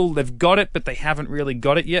they've got it, but they haven't really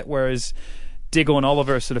got it yet, whereas Diggle and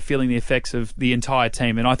Oliver are sort of feeling the effects of the entire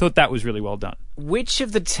team, and I thought that was really well done. Which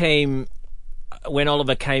of the team, when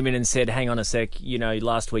Oliver came in and said, hang on a sec,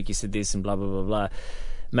 last week you said this and blah, blah, blah, blah,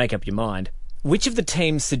 make up your mind, which of the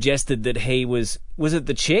teams suggested that he was it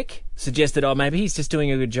the chick? Suggested, maybe he's just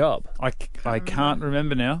doing a good job? I can't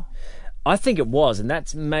remember now. I think it was, and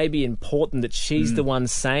that's maybe important that she's the one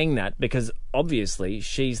saying that, because obviously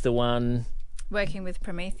she's the one... working with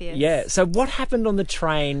Prometheus. Yeah, so what happened on the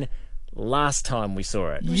train last time we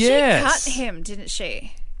saw it? Well, yes. she cut him, didn't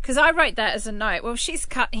she? Because I wrote that as a note. Well, she's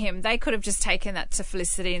cut him. They could have just taken that to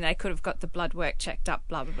Felicity and they could have got the blood work checked up,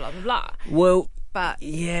 blah, blah, blah, blah, blah. Well, but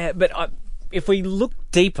if we look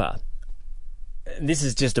deeper, this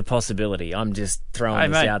is just a possibility. I'm just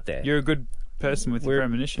throwing this out there. You're a good person with your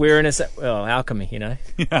premonitions. We're in alchemy,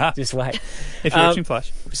 Just wait. If you're watching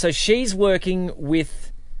Flash. So she's working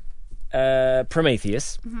with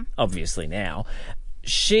Prometheus, obviously now.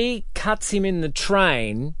 She cuts him in the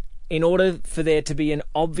train in order for there to be an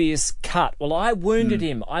obvious cut. Well, I wounded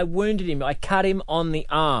him. I cut him on the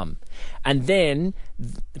arm. And then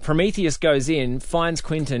Prometheus goes in, finds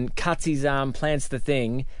Quentin, cuts his arm, plants the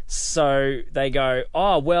thing. So they go,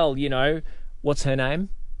 oh, well, what's her name?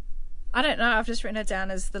 I don't know. I've just written her down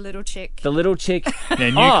as the little chick. The little chick. Yeah,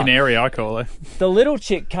 New Canary, I call her. The little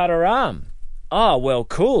chick cut her arm. Oh, well,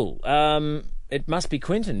 cool. It must be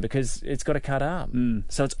Quentin because it's got a cut arm.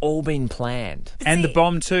 So it's all been planned. And the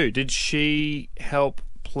bomb too. Did she help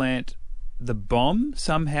plant the bomb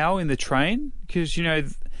somehow in the train? Because,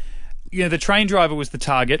 the train driver was the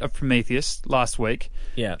target of Prometheus last week.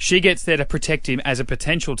 Yeah. She gets there to protect him as a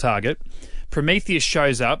potential target. Prometheus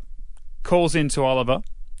shows up, calls into Oliver.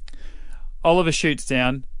 Oliver shoots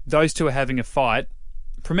down. Those two are having a fight.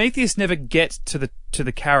 Prometheus never gets to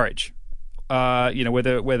the carriage. He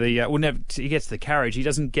gets to the carriage. He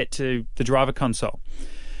doesn't get to the driver console.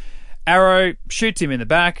 Arrow shoots him in the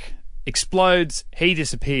back, explodes. He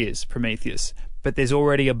disappears, Prometheus. But there's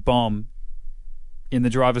already a bomb in the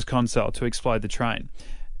driver's console to explode the train.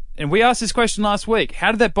 And we asked this question last week.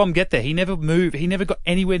 How did that bomb get there? He never moved. He never got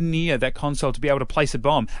anywhere near that console to be able to place a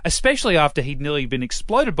bomb, especially after he'd nearly been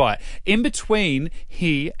exploded by it. In between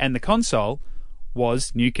he and the console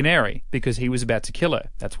was New Canary, because he was about to kill her.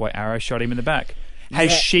 That's why Arrow shot him in the back.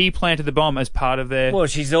 Has she planted the bomb as part of their... Well,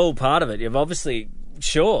 she's all part of it. You've obviously...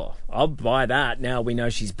 Sure, I'll buy that. Now we know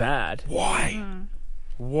she's bad. Why?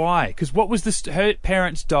 Why? Because what was her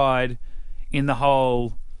parents died in the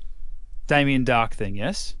whole Damien Dark thing,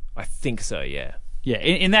 yes? I think so, yeah. Yeah,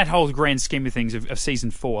 in that whole grand scheme of things of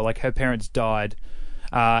season 4, like her parents died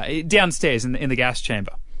downstairs in the gas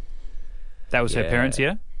chamber. That was her parents,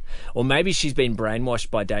 yeah? Or maybe she's been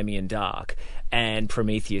brainwashed by Damien Dark, and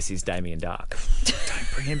Prometheus is Damien Dark. Don't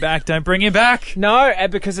Bring him back. Don't bring him back. No,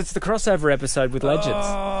 because it's the crossover episode with Legends.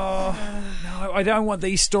 Oh, no, I don't want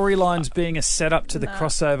these storylines being a setup to the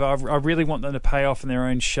crossover. I really want them to pay off in their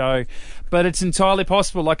own show. But it's entirely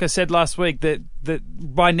possible, like I said last week, that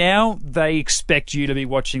by now they expect you to be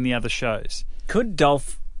watching the other shows. Could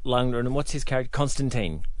Dolph Lundgren, and what's his character?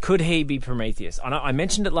 Constantine. Could he be Prometheus? I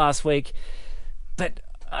mentioned it last week, but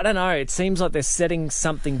I don't know. It seems like they're setting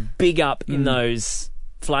something big up in those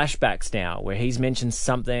flashbacks now, where he's mentioned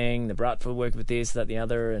something, the Bratva worked with this, that, the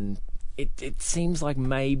other, and it seems like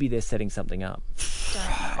maybe they're setting something up.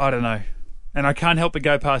 I don't know. And I can't help but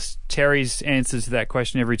go past Terry's answers to that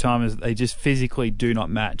question every time, as they just physically do not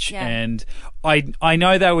match. Yeah. And I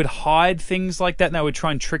know they would hide things like that, and they would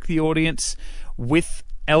try and trick the audience with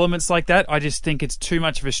elements like that. I just think it's too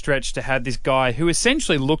much of a stretch to have this guy who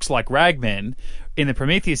essentially looks like Ragman in the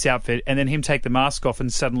Prometheus outfit, and then him take the mask off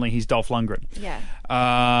and suddenly he's Dolph Lundgren. Yeah.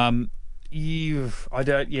 I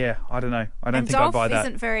don't know. I don't think I buy that. Dolph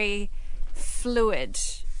isn't very fluid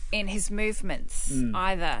in his movements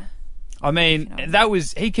either. I mean,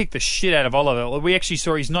 he kicked the shit out of Oliver. We actually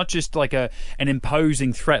saw he's not just like an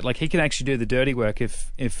imposing threat. Like, he can actually do the dirty work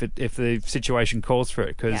if the situation calls for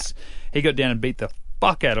it, because he got down and beat the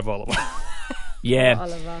fuck out of Oliver. Yeah.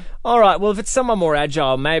 Oliver. All right. Well, if it's someone more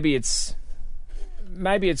agile, maybe it's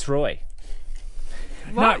Roy.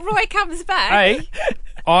 What? No. Roy comes back. Hey,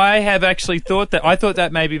 I have actually thought that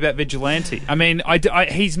maybe about Vigilante. I mean,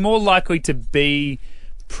 he's more likely to be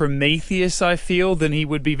Prometheus, I feel, than he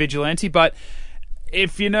would be Vigilante. But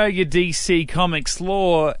if you know your DC Comics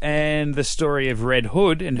lore and the story of Red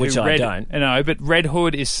Hood, and which I don't know, but Red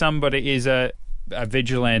Hood is a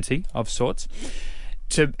vigilante of sorts,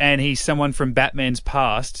 and he's someone from Batman's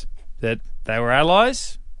past that they were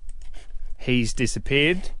allies. He's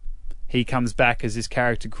disappeared. He comes back as this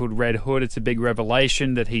character called Red Hood. It's a big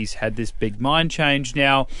revelation that he's had this big mind change.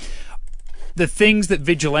 Now, the things that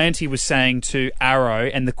Vigilante was saying to Arrow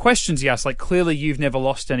and the questions he asked, like, clearly you've never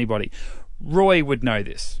lost anybody. Roy would know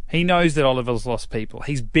this. He knows that Oliver's lost people.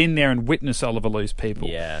 He's been there and witnessed Oliver lose people.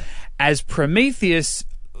 Yeah. As Prometheus,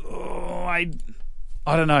 I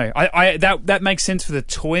don't know. That makes sense for the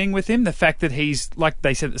toying with him. The fact that he's, like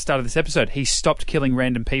they said at the start of this episode, he stopped killing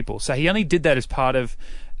random people. So he only did that as part of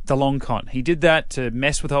the long con. He did that to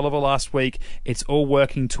mess with Oliver last week. It's all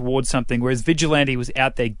working towards something, whereas Vigilante was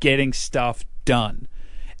out there getting stuff done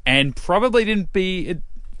and probably didn't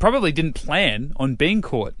plan on being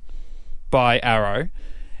caught by Arrow.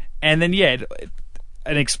 And then,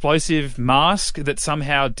 an explosive mask that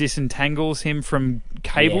somehow disentangles him from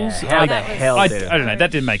cables. Yeah, how the hell I did it? I don't know. That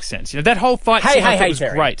didn't make sense. You know, that whole fight was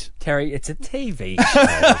Terry. great. Terry, it's a TV show.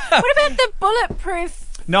 What about the bulletproof?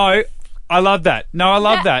 No, I love that. No, I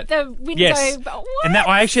love that. The window. Yes. What? And that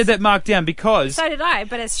I actually had that marked down because, So did I,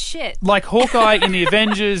 but it's shit. like Hawkeye in the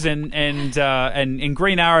Avengers and in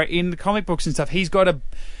Green Arrow in the comic books and stuff, he's got a.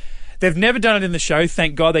 They've never done it in the show.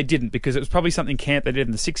 Thank God they didn't, because it was probably something camp they did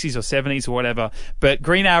in the 60s or 70s or whatever. But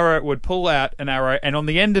Green Arrow would pull out an arrow, and on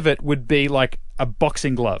the end of it would be like a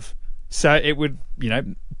boxing glove. So it would,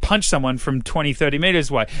 punch someone from 20, 30 meters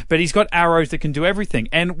away. But he's got arrows that can do everything.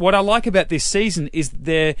 And what I like about this season is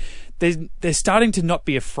they're starting to not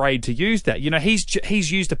be afraid to use that.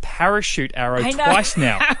 He's used a parachute arrow twice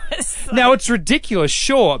now. Now, it's ridiculous,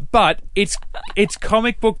 sure, but it's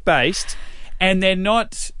comic book based, and they're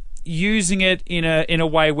not using it in a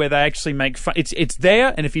way where they actually make fun. It's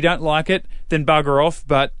there, and if you don't like it, then bugger off.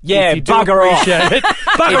 But if you do appreciate it,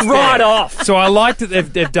 bugger right off. So I like that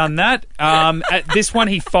they've done that. At this one,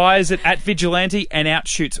 he fires it at Vigilante and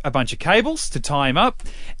outshoots a bunch of cables to tie him up,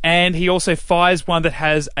 and he also fires one that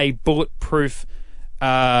has a bulletproof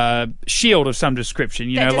shield of some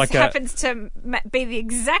description. That just happens to be the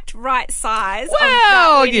exact right size.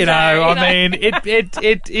 Well, of that window, I mean,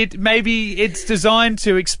 it maybe it's designed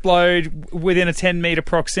to explode within a 10-meter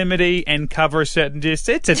proximity and cover a certain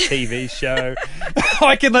distance. It's a TV show.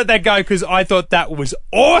 I can let that go because I thought that was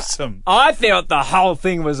awesome. I thought the whole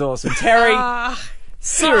thing was awesome. Terry,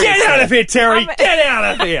 seriously. Get out of here, Terry. Get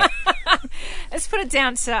out of here. Let's put it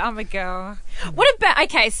down to I'm a girl. What about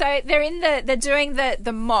so they're doing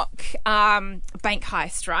the mock bank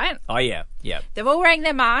heist, right? Oh yeah. They're all wearing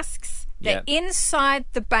their masks. They're inside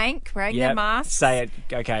the bank wearing their masks. Say it.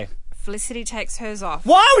 Okay. Felicity takes hers off.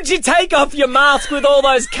 Why would you take off your mask with all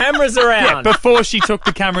those cameras around? Before she took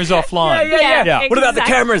the cameras offline. Yeah. What about the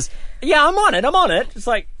cameras? Yeah, I'm on it. It's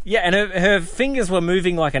like, and her fingers were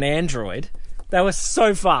moving like an android. They were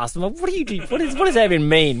so fast. I'm like, what do you do? What does that even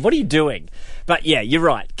mean? What are you doing? But yeah, you're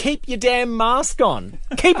right. Keep your damn mask on.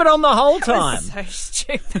 Keep it on the whole time. So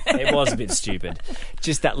stupid. It was a bit stupid.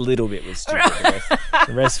 Just that little bit was stupid.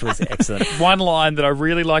 The rest was excellent. One line that I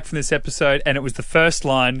really liked from this episode, and it was the first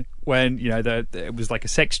line when, you know, it was like a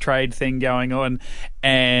sex trade thing going on,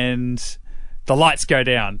 and the lights go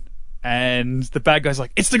down. And the bad guy's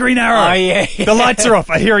like, it's the Green Arrow. Oh, yeah. The lights are off.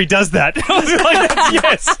 I hear he does that. I was like,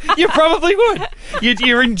 yes, you probably would.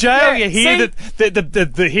 You're in jail. You hear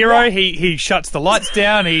that the hero, he shuts the lights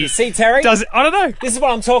down. He See, Terry? does it. I don't know. This is what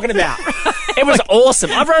I'm talking about. It was awesome.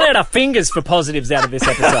 I've run out of fingers for positives out of this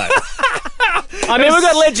episode. I mean, we've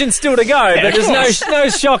got legends still to go, but there's no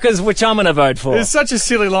shockers which I'm going to vote for. It's such a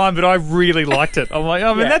silly line, but I really liked it. I'm like,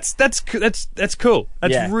 I mean, Yeah. that's cool.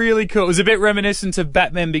 That's Yeah. really cool. It was a bit reminiscent of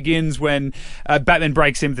Batman Begins when Batman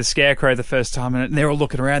breaks in with the Scarecrow the first time, and they're all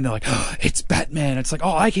looking around. They're like, oh, it's Batman. It's like,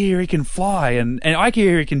 oh, I hear he can fly, and I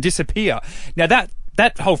hear he can disappear. Now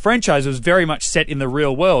that whole franchise was very much set in the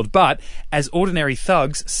real world, but as ordinary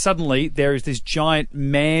thugs, suddenly there is this giant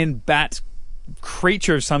man-bat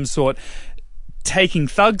creature of some sort taking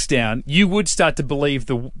thugs down. You would start to believe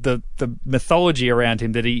the mythology around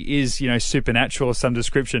him, that he is, you know, supernatural of some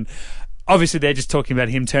description. Obviously, they're just talking about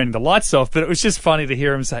him turning the lights off, but it was just funny to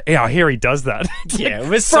hear him say, yeah, I hear he does that. Yeah, it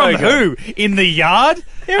was From so good. who? In the yard?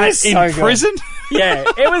 It was in so good. prison? Yeah,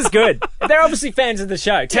 it was good. They're obviously fans of the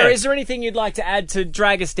show. Terry, Yeah. is there anything you'd like to add to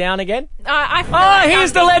drag us down again? I feel Oh, like here's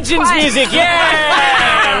I'm the Legends quite- music.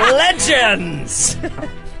 Yeah! Legends!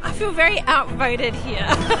 I feel very outvoted here.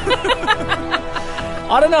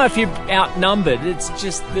 I don't know if you're outnumbered. It's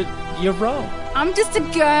just that you're wrong. I'm just a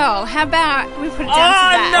girl. How about we put it down to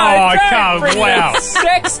that? Oh, come- bring wow. the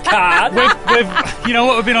sex card. We've, you know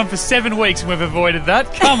what? We've been on for 7 weeks and we've avoided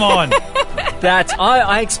that. Come on.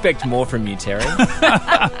 I expect more from you, Terry.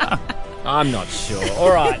 I'm not sure.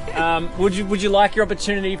 All right. Would you like your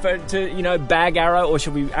opportunity to bag Arrow, or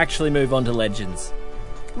should we actually move on to Legends?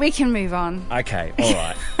 We can move on. Okay. All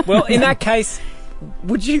right. Well, in that case,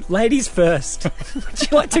 would you, ladies first? Would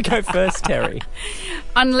you like to go first, Terry?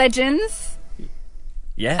 On Legends.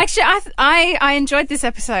 Yeah. Actually, I enjoyed this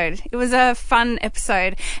episode. It was a fun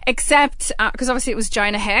episode, except because obviously it was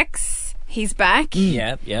Jonah Hex. He's back.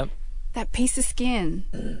 Yeah. Yeah. That piece of skin.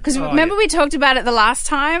 Because remember we talked about it the last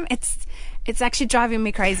time? It's actually driving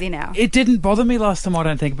me crazy now. It didn't bother me last time, I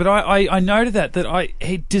don't think, but I noted that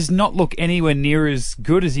he does not look anywhere near as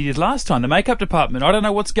good as he did last time. The makeup department, I don't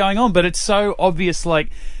know what's going on, but it's so obvious, like,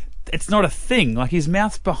 it's not a thing. Like, his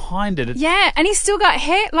mouth's behind it. Yeah, and he's still got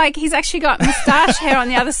hair. Like, he's actually got moustache hair on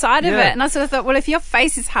the other side of Yeah. it. And I sort of thought, well, if your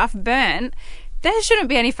face is half burnt, there shouldn't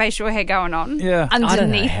be any facial hair going on Yeah. I don't know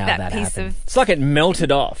underneath how that piece happened. of... It's like it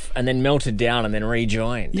melted off and then melted down and then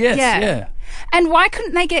rejoined. Yes, yeah. And why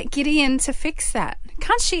couldn't they get Gideon to fix that?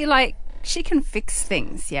 Can't she, she can fix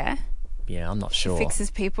things, yeah? Yeah, I'm not sure. Fixes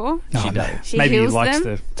people. She does. She Maybe he heals likes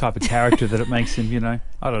them. the type of character that it makes him, you know.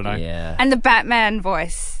 I don't know. Yeah. And the Batman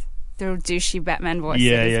voice. The real douchey Batman voice.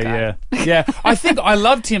 Yeah, that he's yeah, got. yeah. Yeah, I think I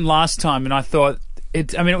loved him last time, and I thought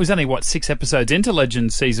it was only 6 episodes into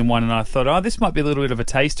Legends season 1, and I thought, this might be a little bit of a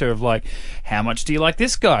taster of, like, how much do you like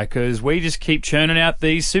this guy? Because we just keep churning out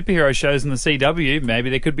these superhero shows in the CW. Maybe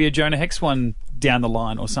there could be a Jonah Hex one down the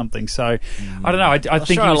line or something. So I don't know. I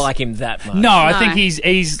think I he was, like him that much. No, I No. think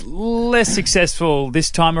he's less successful this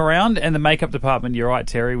time around, and the makeup department, you're right,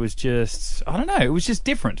 Terry, was just, I don't know, it was just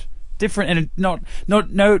different, and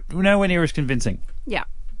nowhere near as convincing. Yeah.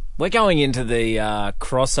 We're going into the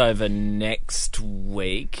crossover next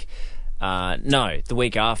week. No, the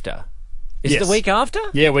week after. Is it Yes. the week after?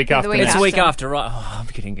 Yeah, week after. week next. It's the week after. after, right? Oh, I'm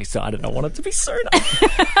getting excited. I want it to be sooner.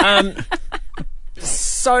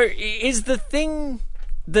 So, is the thing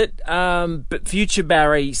that Future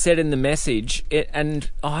Barry said in the message,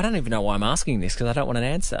 I don't even know why I'm asking this because I don't want an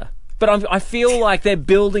answer. But I feel like they're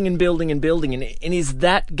building and building and building, and is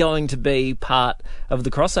that going to be part of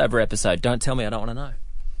the crossover episode? Don't tell me I don't want to know.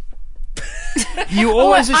 You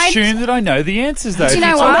always I- assume that I know the answers, though. Do you If know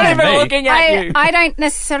you're what? talking I'm to not even me- looking at you. I don't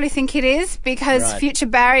necessarily think it is because Right. Future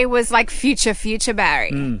Barry was like future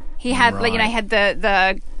Barry. He had he had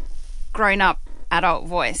the grown up adult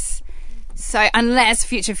voice. So unless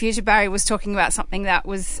future Barry was talking about something that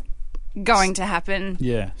was going to happen.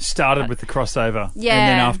 Yeah, started with the crossover. Yeah. And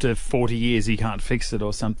then after 40 years, he can't fix it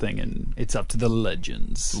or something, and it's up to the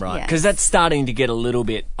Legends. Right, Yes. because that's starting to get a little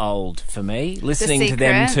bit old for me. Listening to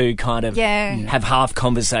them secret. to kind of Yeah. have half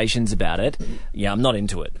conversations about it. Yeah, I'm not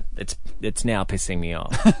into it. It's now pissing me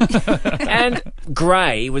off. And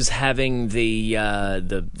Gray was having the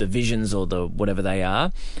visions or the whatever they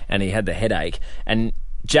are, and he had the headache. And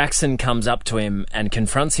Jackson comes up to him and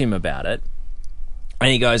confronts him about it. And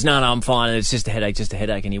he goes, no, I'm fine. It's just a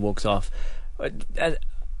headache, and he walks off.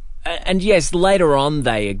 And yes, later on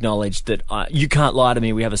they acknowledged that you can't lie to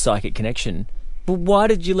me. We have a psychic connection. But why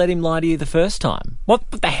did you let him lie to you the first time? What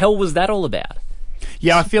the hell was that all about?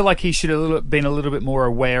 Yeah, I feel like he should have been a little bit more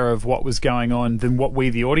aware of what was going on than what we,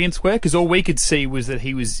 the audience, were, because all we could see was that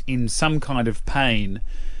he was in some kind of pain,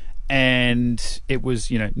 and it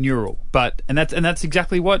was, neural. And that's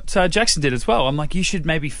exactly what Jackson did as well. I'm like, you should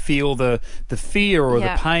maybe feel the fear or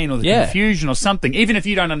the pain or the confusion or something, even if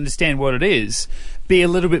you don't understand what it is. Be a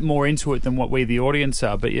little bit more into it than what we, the audience,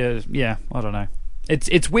 are. But yeah, I don't know.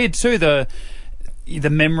 It's weird too. The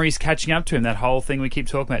memories catching up to him, that whole thing we keep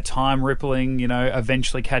talking about, time rippling,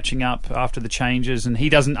 eventually catching up after the changes, and he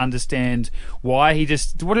doesn't understand why.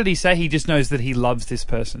 What did he say? He just knows that he loves this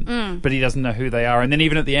person, but he doesn't know who they are. And then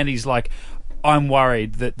even at the end, he's like, I'm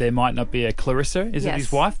worried that there might not be a Clarissa, is it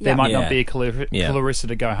his wife? There might not be a Clarissa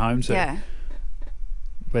to go home to. Yeah.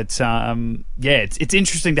 But, it's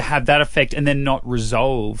interesting to have that effect and then not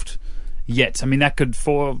resolved yet. I mean, that could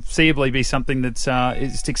foreseeably be something that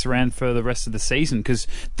it sticks around for the rest of the season, because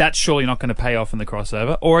that's surely not going to pay off in the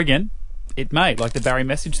crossover. Or again, it may, like the Barry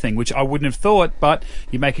message thing, which I wouldn't have thought, but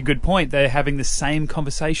you make a good point. They're having the same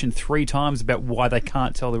conversation 3 times about why they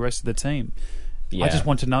can't tell the rest of the team. Yeah. I just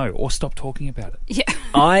want to know, or stop talking about it. Yeah.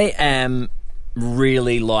 I am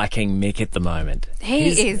really liking Mick at the moment.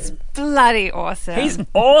 He is bloody awesome. He's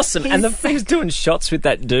awesome. And he was doing shots with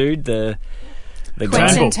that dude, the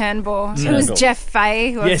Quentin Turnbull, who was Jeff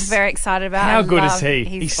Fahey, who I was very excited about. How good is he?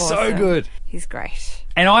 He's awesome. So good. He's great.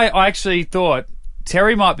 And I actually thought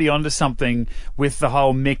Terry might be onto something with the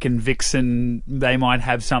whole Mick and Vixen. They might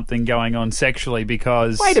have something going on sexually,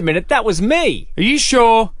 because... Wait a minute, that was me. Are you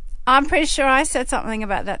sure? I'm pretty sure I said something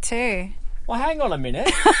about that too. Well, hang on a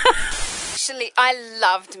minute. Actually, I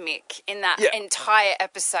loved Mick in that entire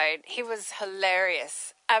episode. He was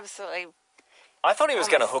hilarious. Absolutely. I thought he was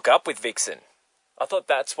going to hook up with Vixen. I thought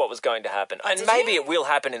that's what was going to happen. And maybe it will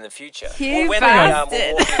happen in the future. You we're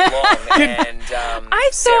bastard. walking along and... I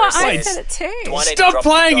thought I said it too. Stop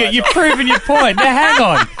playing it. You've proven your point. Now, hang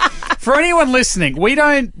on. For anyone listening, we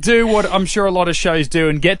don't do what I'm sure a lot of shows do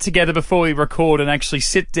and get together before we record and actually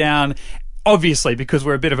sit down, obviously, because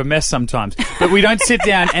we're a bit of a mess sometimes, but we don't sit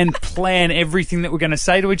down and plan everything that we're going to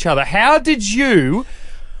say to each other. How did you...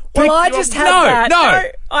 Well, I just had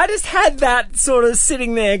that. I just had that sort of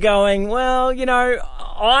sitting there going, well,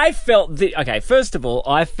 I felt... Okay, first of all,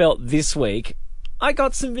 I felt this week I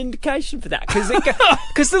got some vindication for that.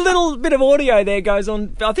 Because the little bit of audio there goes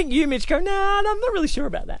on. I think you, Mitch, go, I'm not really sure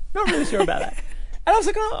about that. Not really sure about that. And I was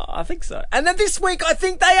like, I think so. And then this week, I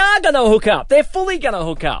think they are going to hook up. They're fully going to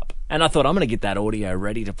hook up. And I thought, I'm going to get that audio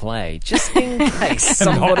ready to play, just in case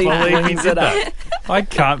somebody brings it up. I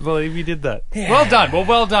can't believe you did that. Yeah. Well done.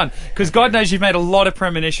 Well done. Because God knows you've made a lot of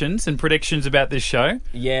premonitions and predictions about this show.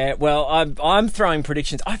 Yeah, well, I'm throwing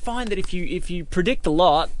predictions. I find that if you predict a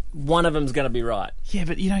lot, one of them's going to be right. Yeah,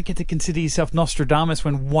 but you don't get to consider yourself Nostradamus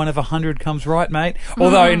when 1 of 100 comes right, mate.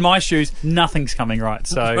 Although, in my shoes, nothing's coming right.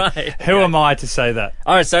 So who am I to say that?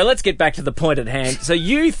 All right, so let's get back to the point at hand. So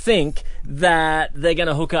you think that they're going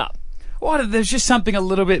to hook up? Well, there's just something a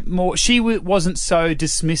little bit more... She wasn't so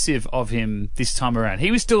dismissive of him this time around.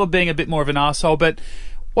 He was still being a bit more of an arsehole, but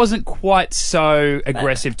wasn't quite so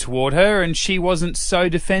aggressive toward her, and she wasn't so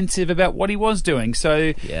defensive about what he was doing.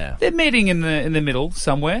 So they're meeting in the middle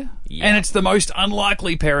somewhere, and it's the most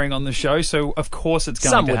unlikely pairing on the show, so of course it's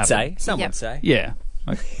going to happen. Some would say. Yeah.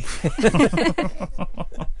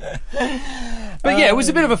 But yeah, it was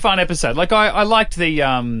a bit of a fun episode. Like I liked the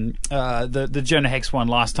Jonah Hex one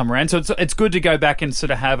last time around. So it's good to go back and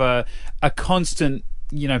sort of have a constant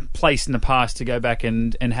place in the past to go back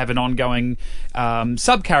and have an ongoing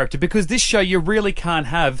sub character, because this show you really can't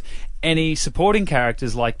have any supporting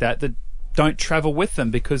characters like that don't travel with them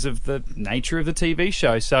because of the nature of the TV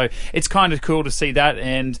show. So it's kind of cool to see that,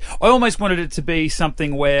 and I almost wanted it to be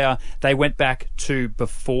something where they went back to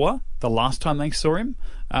before the last time they saw him,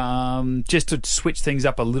 just to switch things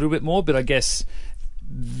up a little bit more. But I guess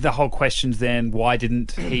the whole question's then, why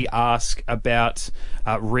didn't he ask about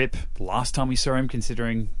Rip last time we saw him,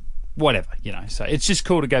 considering whatever, so it's just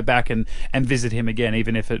cool to go back and visit him again,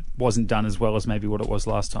 even if it wasn't done as well as maybe what it was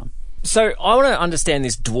last time. So I want to understand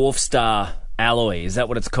this dwarf star alloy. Is that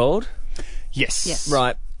what it's called? Yes.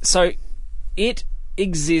 Right. So it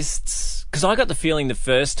exists, because I got the feeling the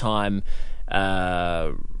first time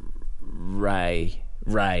Ray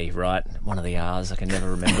Ray, right? One of the R's, I can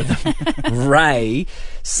never remember them. Ray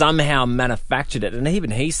somehow manufactured it, and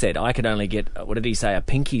even he said, I could only get, what did he say, a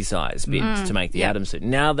pinky-size bit to make the Atom suit.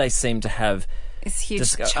 Now they seem to have... It's a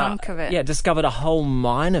huge chunk of it. Yeah, discovered a whole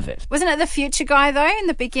mine of it. Wasn't it the future guy, though, in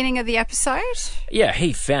the beginning of the episode? Yeah,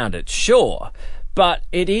 he found it, sure. But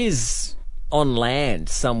it is on land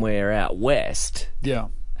somewhere out west. Yeah.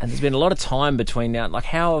 And there's been a lot of time between now. Like,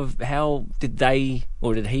 how did they,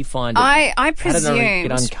 or did he find it? I presumed... How did it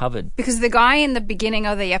get uncovered? Because the guy in the beginning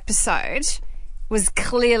of the episode was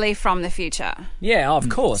clearly from the future. Yeah, of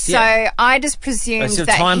course. Yeah. So I just presumed It's a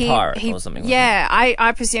that time pirate or something. Yeah,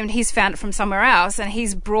 I presumed he's found it from somewhere else, and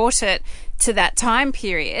he's brought it to that time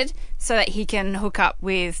period so that he can hook up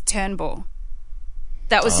with Turnbull.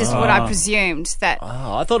 That was just what I presumed. That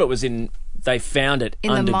I thought it was they found it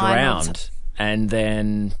in the mine underground, and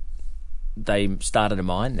then they started a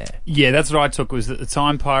mine there. Yeah, that's what I took, was that the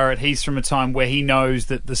time pirate, he's from a time where he knows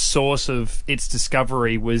that the source of its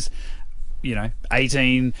discovery was,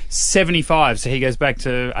 1875. So he goes back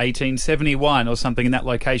to 1871 or something in that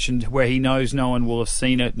location where he knows no one will have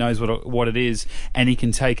seen it, knows what it is, and he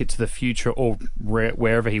can take it to the future or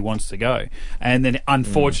wherever he wants to go. And then,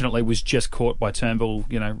 unfortunately, was just caught by Turnbull,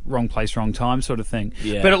 wrong place, wrong time sort of thing.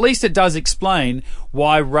 Yeah. But at least it does explain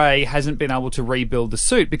why Ray hasn't been able to rebuild the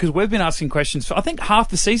suit, because we've been asking questions for, I think, half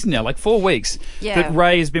the season now, like 4 weeks, that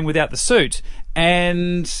Ray has been without the suit.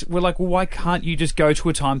 And we're like, well, why can't you just go to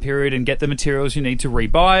a time period and get the materials you need to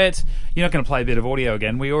rebuy it? You're not going to play a bit of audio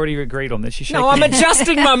again. We already agreed on this. No, I'm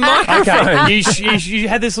adjusting my microphone. Okay, you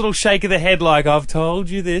had this little shake of the head like, I've told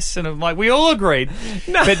you this. And I'm like, we all agreed.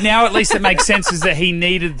 No. But now at least it makes sense, is that he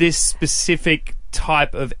needed this specific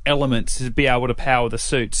type of element to be able to power the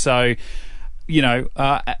suit. So...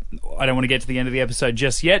 I don't want to get to the end of the episode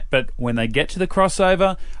just yet, but when they get to the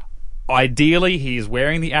crossover, ideally he is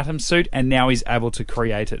wearing the Atom suit, and now he's able to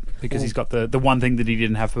create it because he's got the one thing that he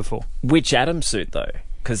didn't have before. Which Atom suit, though?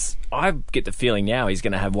 Because I get the feeling now he's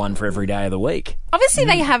going to have one for every day of the week. Obviously,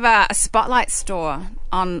 they have a Spotlight store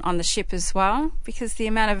on the ship as well, because the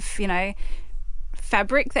amount of,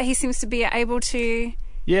 fabric that he seems to be able to...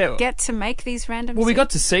 get to make these random we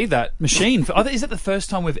got to see that machine. Is that the first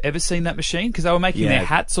time we've ever seen that machine? Because they were making their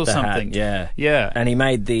hats or something. Yeah. And he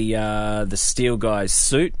made the Steel guy's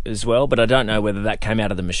suit as well, but I don't know whether that came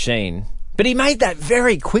out of the machine. But he made that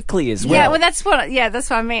very quickly as well. Yeah, well, that's what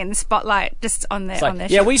I mean. The Spotlight just on their on their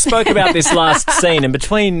ship. We spoke about this last scene, and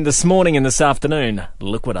between this morning and this afternoon,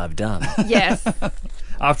 look what I've done. Yes.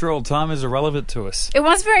 After all, time is irrelevant to us. It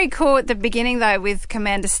was very cool at the beginning, though, with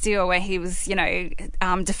Commander Steele, where he was,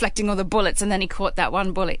 deflecting all the bullets, and then he caught that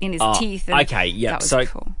one bullet in his teeth. And okay, yeah. That was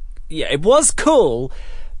cool. Yeah, it was cool,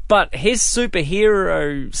 but his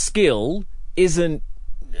superhero skill isn't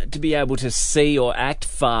to be able to see or act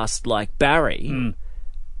fast like Barry.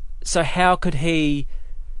 So how could he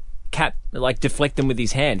deflect them with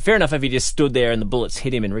his hand? Fair enough if he just stood there and the bullets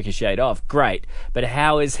hit him and ricocheted off. Great. But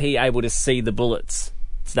how is he able to see the bullets?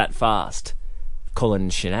 It's that fast. Calling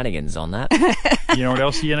shenanigans on that. You know what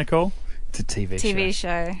else you're going to call? It's a TV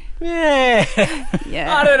show. Yeah.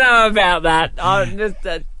 Yeah. I don't know about that.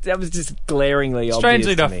 That was just glaringly Strangely obvious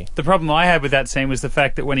to enough, me. the problem I had with that scene was the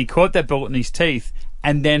fact that when he caught that bullet in his teeth,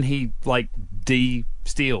 and then he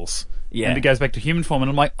de-steals, and it goes back to human form, and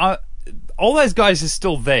I'm like, all those guys are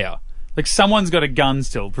still there. Like, someone's got a gun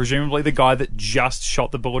still, presumably the guy that just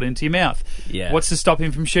shot the bullet into your mouth. Yeah. What's to stop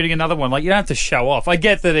him from shooting another one? Like, you don't have to show off. I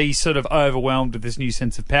get that he's sort of overwhelmed with this new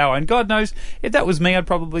sense of power, and God knows, if that was me, I'd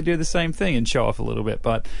probably do the same thing and show off a little bit.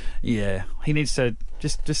 But, yeah, he needs to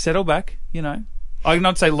just settle back, I would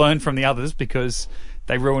not say learn from the others, because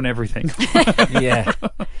they ruin everything. Yeah.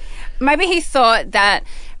 Maybe he thought that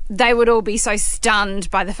they would all be so stunned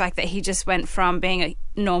by the fact that he just went from being a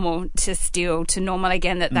normal to Steel to normal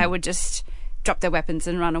again that they would just drop their weapons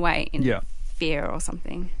and run away in fear or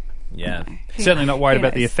something. Yeah. Certainly not worried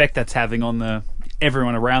about the effect that's having on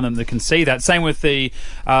everyone around them that can see that. Same with the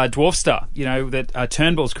Dwarf Star, that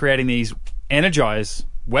Turnbull's creating these energized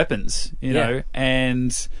weapons,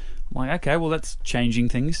 and I'm like, okay, well, that's changing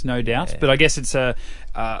things, no doubt. Yeah. But I guess it's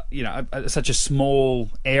such a small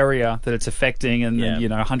area that it's affecting, and then,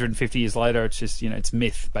 150 years later, it's just, it's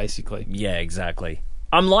myth, basically. Yeah, exactly.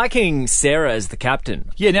 I'm liking Sarah as the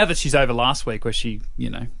captain. Yeah, now that she's over last week, where she,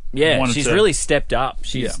 she's really stepped up.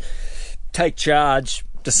 She's take charge,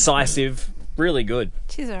 decisive, really good.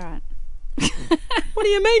 She's all right. What do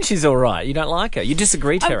you mean she's all right? You don't like her? You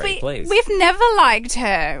disagree, Terry, please. We've never liked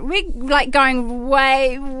her. We going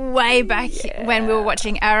way, way back when we were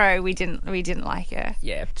watching Arrow. We didn't like her.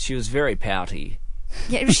 Yeah, she was very pouty.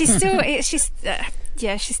 Yeah, she still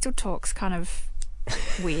talks kind of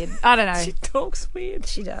weird. I don't know. She talks weird.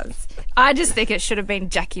 She does. I just think it should have been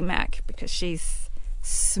Jackie Mack because she's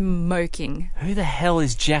smoking. Who the hell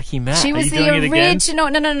is Jackie Mack? She was you the doing it again? original.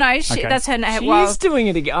 No. Okay. That's her name. She's doing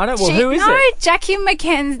it again. I don't. Well, who is no, it? Jacqueline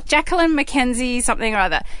McKenzie, something or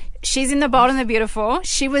other. She's in The Bold and the Beautiful.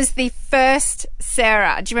 She was the first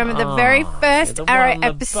Sarah. Do you remember the very first the one Arrow on the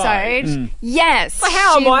episode? Yes. Well,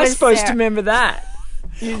 how she am I was supposed to Sarah. remember that?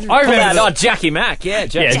 I remember that. Jackie Mack. Yeah,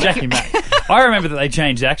 Jackie Mack. I remember that they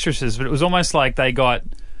changed actresses, but it was almost like they got,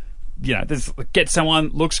 get someone,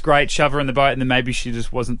 looks great, shove her in the boat, and then maybe she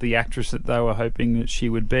just wasn't the actress that they were hoping that she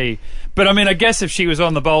would be. But, I mean, I guess if she was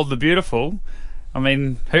on The Bold and the Beautiful, I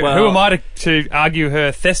mean, who am I to argue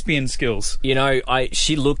her thespian skills?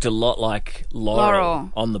 She looked a lot like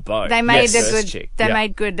Laurel on the boat. They made Yes. a good. Chick. They Yeah.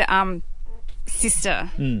 made good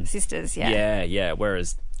sisters. Yeah. Yeah.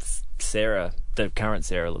 Whereas Sarah, the current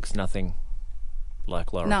Sarah, looks nothing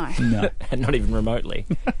like Laurel. No. And not even remotely.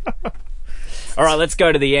 All right, let's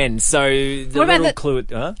go to the end. So the What about little clue.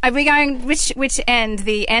 Huh? Are we going which end?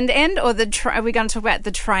 The end, or the? Are we going to talk about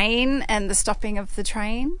the train and the stopping of the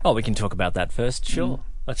train? Oh, we can talk about that first. Sure.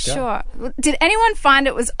 Let's go. Sure. Did anyone find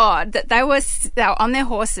it was odd that they were on their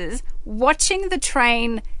horses watching the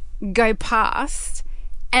train go past,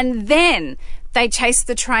 and then they chased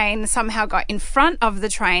the train, somehow got in front of the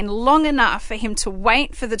train long enough for him to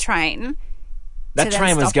wait for the train? That to then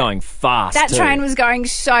train was stop it. going fast. That too. train was going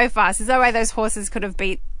so fast. There's no way those horses could have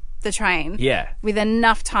beat the train. Yeah. With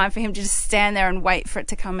enough time for him to just stand there and wait for it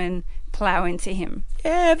to come and plough into him.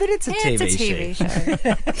 Yeah, but it's a TV It's a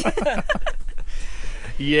TV show.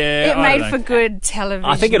 Yeah, It made for good television.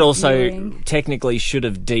 I think it also viewing. technically should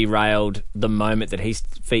have derailed the moment that his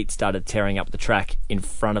feet started tearing up the track in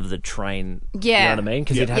front of the train. Yeah. You know what I mean?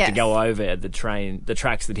 Because he'd had to Yes. go over the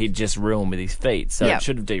tracks that he'd just ruined with his feet. So Yep. it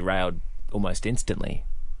should have derailed almost instantly.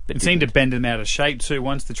 But It seemed to bend them out of shape too.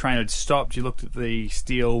 Once the train had stopped, you looked at the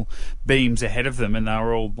steel beams ahead of them, and they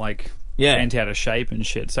were all like bent out of shape and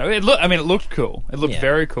shit. So it looked cool. It looked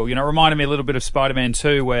very cool. It reminded me a little bit of Spider-Man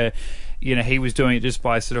 2, where he was doing it just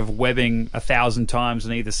by sort of webbing 1,000 times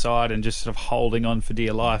on either side and just sort of holding on for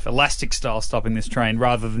dear life, elastic style, stopping this train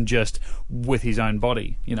rather than just with his own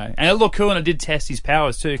body. And it looked cool, and it did test his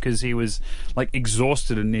powers too, because he was like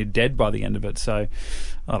exhausted and near dead by the end of it. So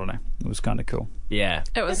I don't know. It was kind of cool. yeah.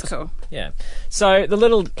 It was cool. Yeah. So the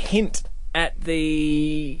little hint at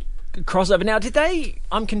the crossover. Now,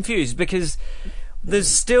 I'm confused because there's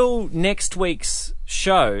still next week's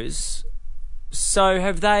shows. So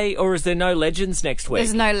have they, or is there no Legends next week?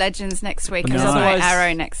 There's no Legends next week. No. There's no Otherwise-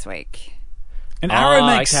 Arrow next week. And Arrow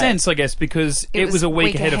makes okay. sense, I guess, because it was a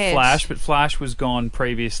week ahead of ahead. Flash, but Flash was gone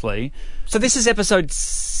previously. So this is episode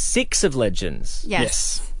 6 of Legends.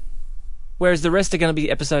 Yes. Whereas the rest are going to be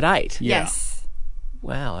episode 8. Yeah. Yes.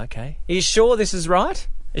 Wow, okay. Are you sure this is right?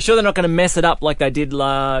 Are you sure they're not going to mess it up like they did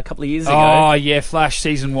a couple of years ago? Oh, yeah, Flash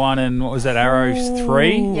season 1 and what was that, Arrow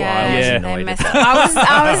 3? Yeah, Yeah. they messed up.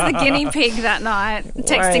 I was the guinea pig that night,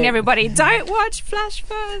 texting Wait. everybody, "Don't watch Flash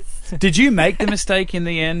first." Did you make the mistake in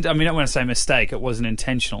the end? I mean, I don't want to say mistake, it wasn't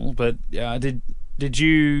intentional, but did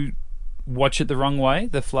you watch it the wrong way,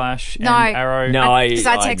 the Flash and No. Arrow? No, Because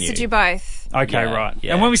I texted knew. you both. Okay, Yeah, right.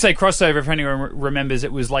 yeah. And when we say crossover, if anyone remembers,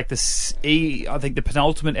 it was like I think the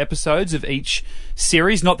penultimate episodes of each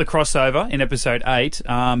series, not the crossover in episode 8,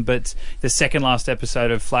 but the second last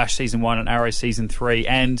episode of Flash season 1 and Arrow season 3.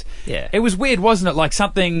 And Yeah. it was weird, wasn't it? Like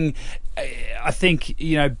something, I think,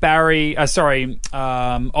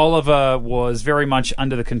 Oliver was very much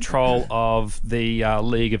under the control of the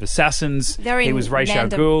League of Assassins. They're He in was Ra's al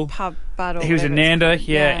Nanda Ghul. Parbat or He was in whatever Nanda, it's called.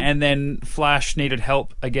 yeah, and then Flash needed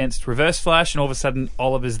help against Reverse Flash, and all of a sudden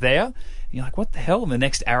Oliver's there. And you're like, what the hell? And the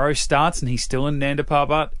next arrow starts, and he's still in Nanda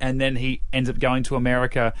Parbat, and then he ends up going to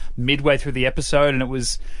America midway through the episode, and it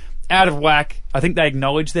was out of whack. I think they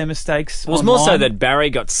acknowledged their mistakes. Well, it was more so online. that Barry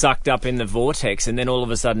got sucked up in the vortex, and then all of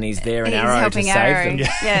a sudden he's there in He's Arrow to helping save Arrow. them.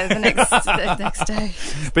 Yeah, the next day.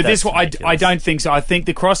 But this That's one, I ridiculous. don't think so. I think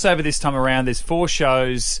the crossover this time around, there's 4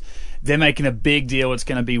 shows. They're making a big deal. It's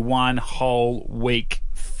going to be one whole week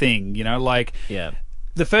thing, like... Yeah.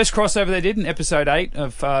 The first crossover they did in episode 8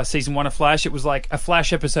 of season 1 of Flash, it was like a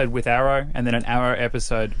Flash episode with Arrow and then an Arrow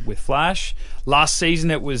episode with Flash. Last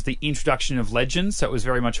season it was the introduction of Legends, so it was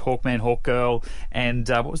very much Hawkman, Hawkgirl, and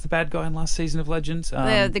what was the bad guy in last season of Legends?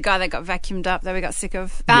 The guy that got vacuumed up that we got sick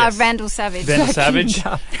of. Yes. Vandal Savage. Vandal Savage.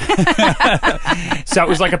 So it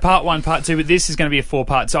was like a part 1, part 2, but this is going to be a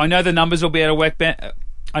 4-part. So I know the numbers will be out of whack.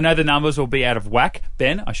 I know the numbers will be out of whack,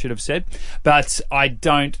 Ben, I should have said, but I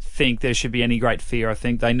don't think there should be any great fear. I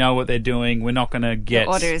think they know what they're doing. We're not going to get...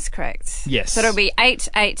 The order is correct. Yes. So it'll be 8,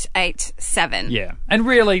 8, 8, 7. Yeah. And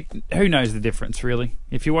really, who knows the difference, really?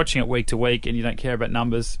 If you're watching it week to week and you don't care about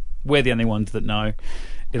numbers, we're the only ones that know.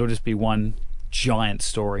 It'll just be one giant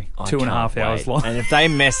story, 2.5 hours long. And if they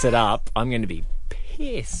mess it up, I'm going to be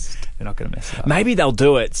pissed. They're not going to mess it up. Maybe they'll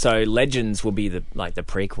do it so Legends will be the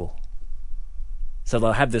prequel. So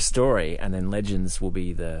they'll have the story, and then Legends will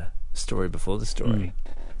be the story before the story.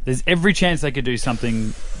 There's every chance they could do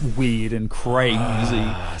something weird and crazy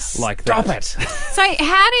like that. Stop it! So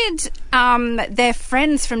how did their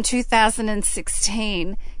friends from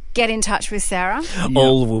 2016 get in touch with Sarah?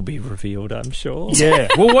 All will be revealed, I'm sure. Yeah.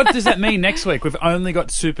 Well, what does that mean next week? We've only got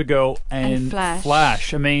Supergirl and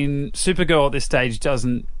Flash. I mean, Supergirl at this stage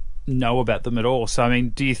doesn't know about them at all. So, I mean,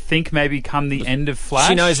 do you think maybe come the end of Flash?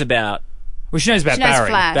 She knows about... Well, she knows about Barry.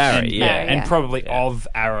 Flash. Barry, And probably of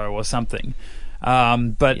Arrow or something.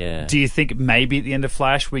 But do you think maybe at the end of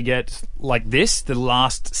Flash we get like this, the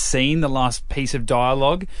last scene, the last piece of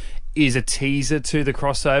dialogue is a teaser to the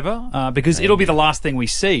crossover? Because it'll be the last thing we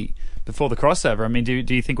see before the crossover. I mean, do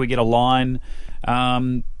you think we get a line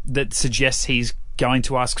that suggests he's going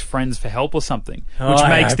to ask friends for help or something? Which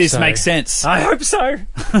makes this make sense. I hope so.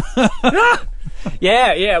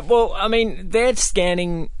 Yeah. Well, I mean, they're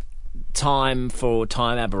scanning time for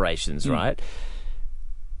time aberrations, right?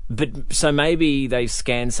 But so maybe they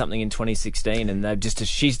scanned something in 2016 and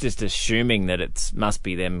she's just assuming that it must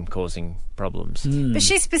be them causing problems. But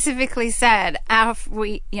she specifically said our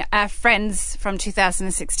friends from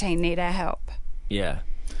 2016 need our help. Yeah.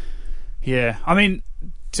 I mean,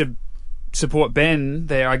 to support Ben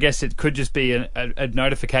there, I guess it could just be a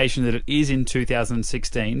notification that it is in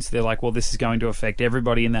 2016. So they're like, well, this is going to affect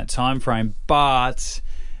everybody in that time frame, but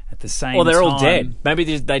at the same time... Well, they're all dead.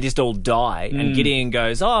 Maybe they just all die, and Gideon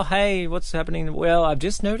goes, oh, hey, what's happening? Well, I've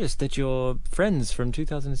just noticed that your friends from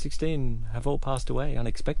 2016 have all passed away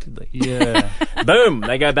unexpectedly. Yeah. Boom,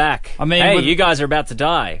 they go back. I mean, hey, you guys are about to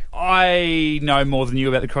die. I know more than you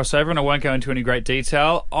about the crossover, and I won't go into any great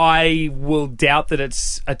detail. I will doubt that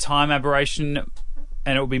it's a time aberration,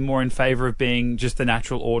 and it will be more in favour of being just the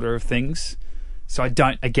natural order of things. So I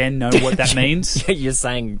don't, again, know what that means. You're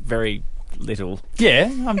saying very... little. Yeah,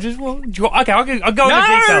 I'm just... Well, okay, I'll go into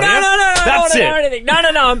detail. No. That's it. Anything.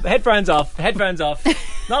 No. Headphones off.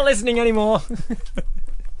 Not listening anymore.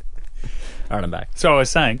 All right, I'm back. So I was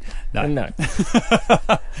saying... No.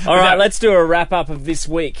 All right, let's do a wrap-up of this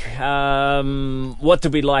week. What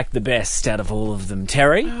did we like the best out of all of them?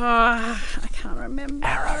 Terry? I can't remember.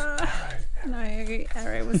 Arrow. No,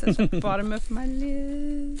 Arrow was at the bottom of my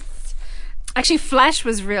list. Actually, Flash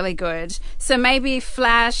was really good. So maybe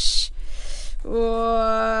Flash...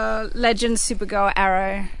 or Legends, Supergirl,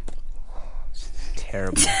 Arrow.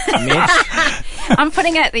 Terrible. Mitch? I'm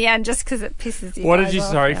putting it at the end just because it pisses you What guys did you...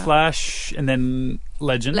 off, Sorry, yeah. Flash and then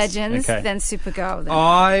Legends? Legends, Okay. then Supergirl. Then.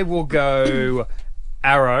 I will go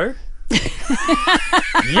Arrow.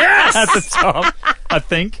 Yes! At the top, I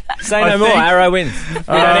think. Say no more. Arrow wins. We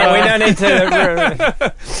don't need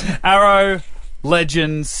to... Arrow,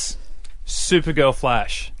 Legends, Supergirl,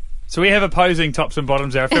 Flash. So we have opposing tops and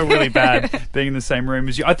bottoms there. I feel really bad being in the same room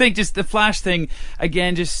as you. I think just the Flash thing,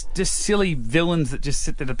 again, just silly villains that just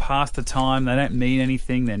sit there to pass the time. They don't mean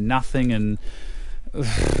anything. They're nothing, and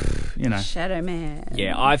you know. Shadow Man.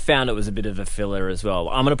 Yeah, I found it was a bit of a filler as well.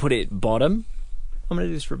 I'm going to put it bottom. I'm going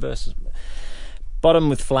to do this reverse. Bottom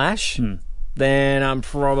with Flash. Then I'm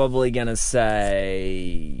probably going to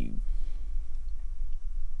say...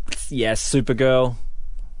 yes, Supergirl,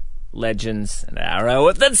 Legends, and Arrow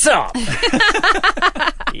at the top.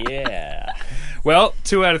 Yeah. Well,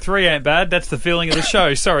 2 out of 3 ain't bad. That's the feeling of the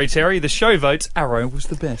show. Sorry, Terry. The show votes Arrow was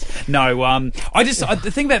the best. No,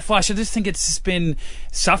 the thing about Flash, I just think it's just been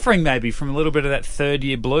suffering maybe from a little bit of that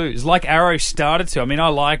third-year blues. Like Arrow started to. I mean, I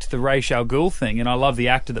liked the Ra's al Ghul thing, and I love the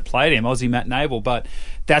actor that played him, Aussie Matt Nable, but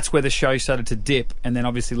that's where the show started to dip, and then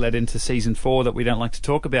obviously led into season 4 that we don't like to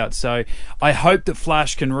talk about. So I hope that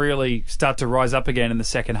Flash can really start to rise up again in the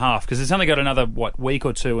second half, because it's only got another, week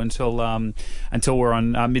or two until we're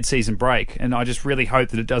on mid-season break, and I just really hope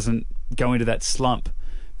that it doesn't go into that slump,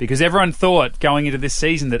 because everyone thought going into this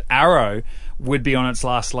season that Arrow would be on its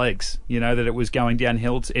last legs, that it was going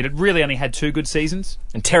downhill. It had really only had 2 good seasons.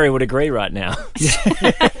 And Terry would agree right now.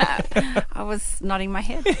 I was nodding my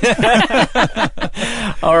head.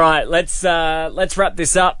 All right, let's wrap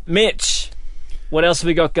this up. Mitch, what else have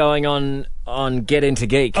we got going on on Get Into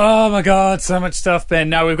Geek? Oh my God, so much stuff, Ben.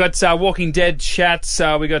 No, we've got Walking Dead chats.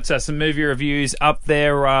 We've got some movie reviews up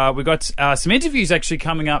there. We've got some interviews actually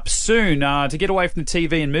coming up soon to get away from the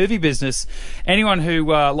TV and movie business. Anyone who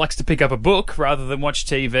likes to pick up a book rather than watch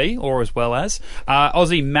TV, or as well as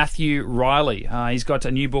Aussie Matthew Riley. He's got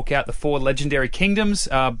a new book out, The Four Legendary Kingdoms,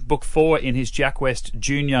 book 4 in his Jack West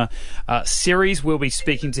Jr. Series. We'll be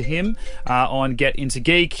speaking to him on Get Into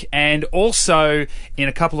Geek. And also, in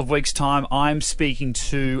a couple of weeks' time, I'm speaking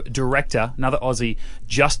to director, another Aussie,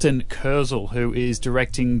 Justin Kurzel, who is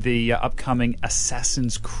directing the upcoming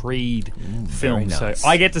Assassin's Creed film. Nice. So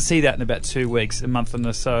I get to see that in about 2 weeks, a month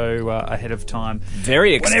and so ahead of time.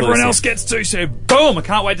 Very exclusive. When everyone else gets to, so boom! I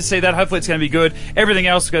can't wait to see that. Hopefully it's going to be good. Everything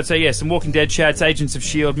else, I've got to say, yeah, some Walking Dead chats, Agents of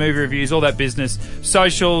S.H.I.E.L.D., movie reviews, all that business,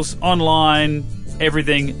 socials, online,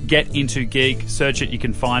 everything. Get Into Geek. Search it, you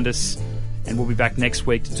can find us. And we'll be back next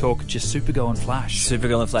week to talk just Supergirl and Flash.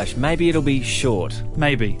 Supergirl and Flash. Maybe it'll be short.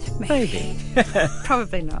 Maybe.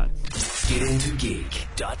 Probably not.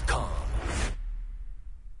 GetIntoGeek.com